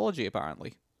Scientology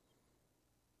apparently?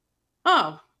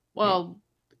 Oh. Well,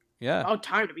 yeah. Oh,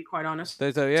 time to be quite honest.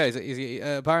 He's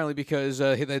apparently because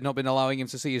they've not been allowing him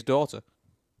to see his daughter.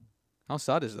 How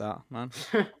sad is that, man?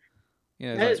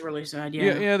 Yeah, that is really sad.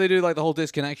 Yeah. Yeah, they do like the whole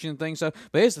disconnection thing. So,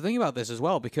 but here's the thing about this as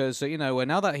well, because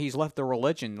now that he's left the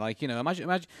religion, like imagine,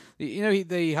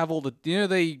 they have all the,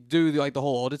 they do like the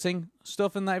whole auditing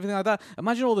stuff and everything like that.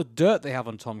 Imagine all the dirt they have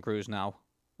on Tom Cruise now.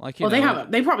 Like,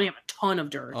 they probably have a ton of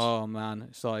dirt. Oh man,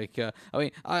 it's like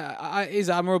it's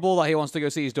admirable that he wants to go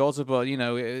see his daughter, but if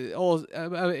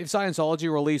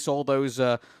Scientology release all those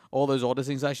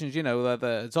auditing sessions,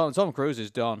 Tom Cruise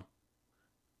is done.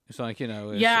 It's like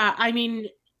yeah, I mean,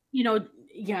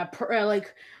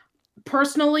 like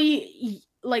personally,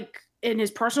 like in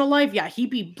his personal life, yeah, he'd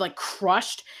be like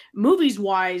crushed. Movies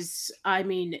wise, I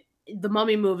mean, the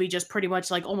Mummy movie just pretty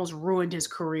much like almost ruined his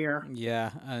career.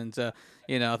 Yeah, and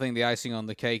I think the icing on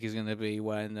the cake is going to be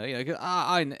when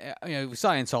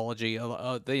Scientology,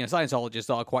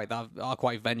 Scientologists are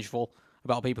quite vengeful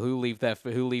about people who leave their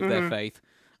faith,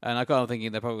 and I kind of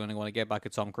thinking they're probably going to want to get back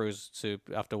at Tom Cruise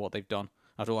after what they've done.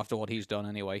 After what he's done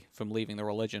anyway, from leaving the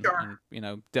religion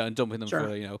and dumping them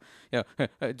for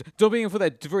dumping him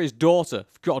for his daughter,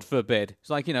 God forbid.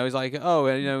 It's like he's like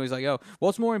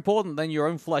what's more important than your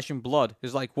own flesh and blood?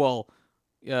 It's like, well,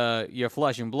 your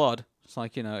flesh and blood. It's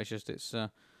like oh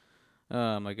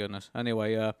my goodness.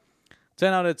 Anyway,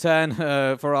 10 out of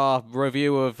 10 for our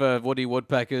review of Woody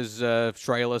Woodpecker's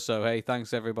trailer. So hey,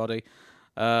 thanks everybody.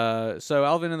 So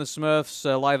Alvin and the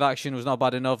Smurfs live action was not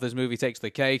bad enough. This movie takes the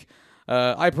cake.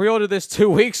 I pre-ordered this 2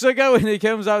 weeks ago and it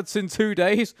comes out in 2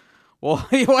 days.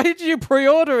 Why did you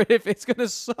pre-order it if it's going to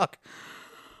suck?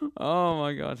 Oh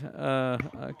my god.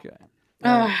 Okay.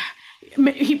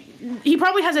 He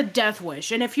probably has a death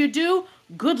wish, and if you do,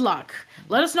 good luck.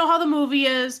 Let us know how the movie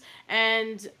is,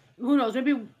 and who knows,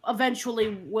 maybe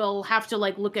eventually we'll have to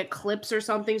like look at clips or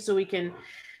something so we can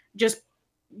just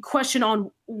question on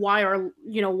why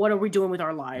what are we doing with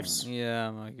our lives.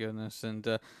 Yeah, my goodness. And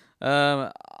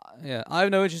yeah, I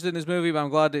have no interest in this movie, but I'm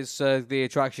glad it's the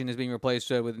attraction is being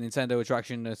replaced with a Nintendo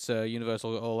attraction at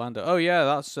Universal Orlando. Oh yeah,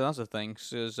 that's a thing.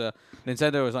 Because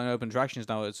Nintendo is like open attractions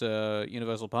now at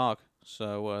Universal Park.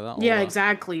 So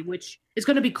exactly. Which is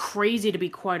going to be crazy, to be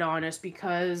quite honest,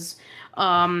 because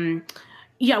Woody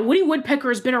Woodpecker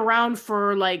has been around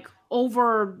for like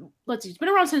it's been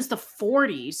around since the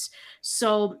 40s.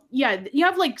 So yeah, you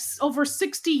have like over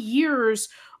 60 years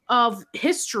of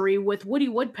history with Woody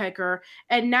Woodpecker,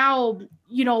 and now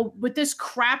with this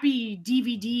crappy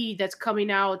DVD that's coming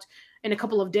out in a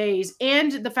couple of days,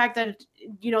 and the fact that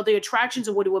the attractions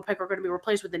of Woody Woodpecker are going to be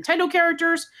replaced with Nintendo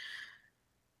characters,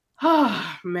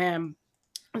 oh man,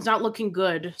 it's not looking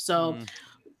good. So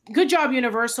good job,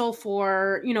 Universal,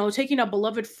 for taking a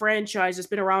beloved franchise that's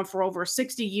been around for over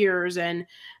 60 years and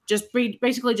just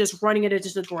basically just running it into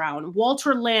the ground.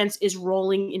 Walter Lantz is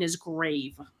rolling in his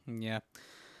grave. Yeah.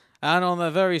 And on a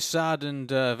very sad and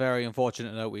very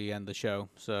unfortunate note, we end the show.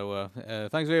 So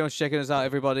thanks very much for checking us out,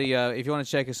 everybody. If you want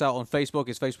to check us out on Facebook,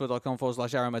 it's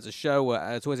facebook.com/AronMeta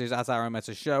Show. Twitter is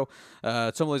 @AronMeta Show.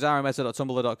 Tumblr is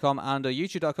aronmeta.tumblr.com. And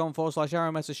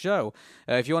youtube.com/AronMeta Show.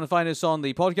 If you want to find us on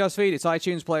the podcast feed, it's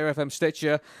iTunes, Player FM,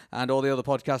 Stitcher, and all the other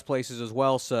podcast places as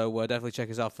well. So definitely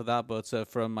check us out for that. But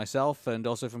from myself and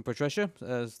also from Patricia,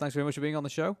 thanks very much for being on the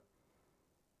show.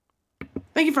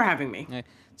 Thank you for having me. Yeah.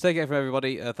 Take care for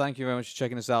everybody. Thank you very much for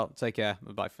checking us out. Take care.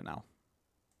 Bye for now.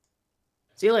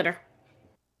 See you later.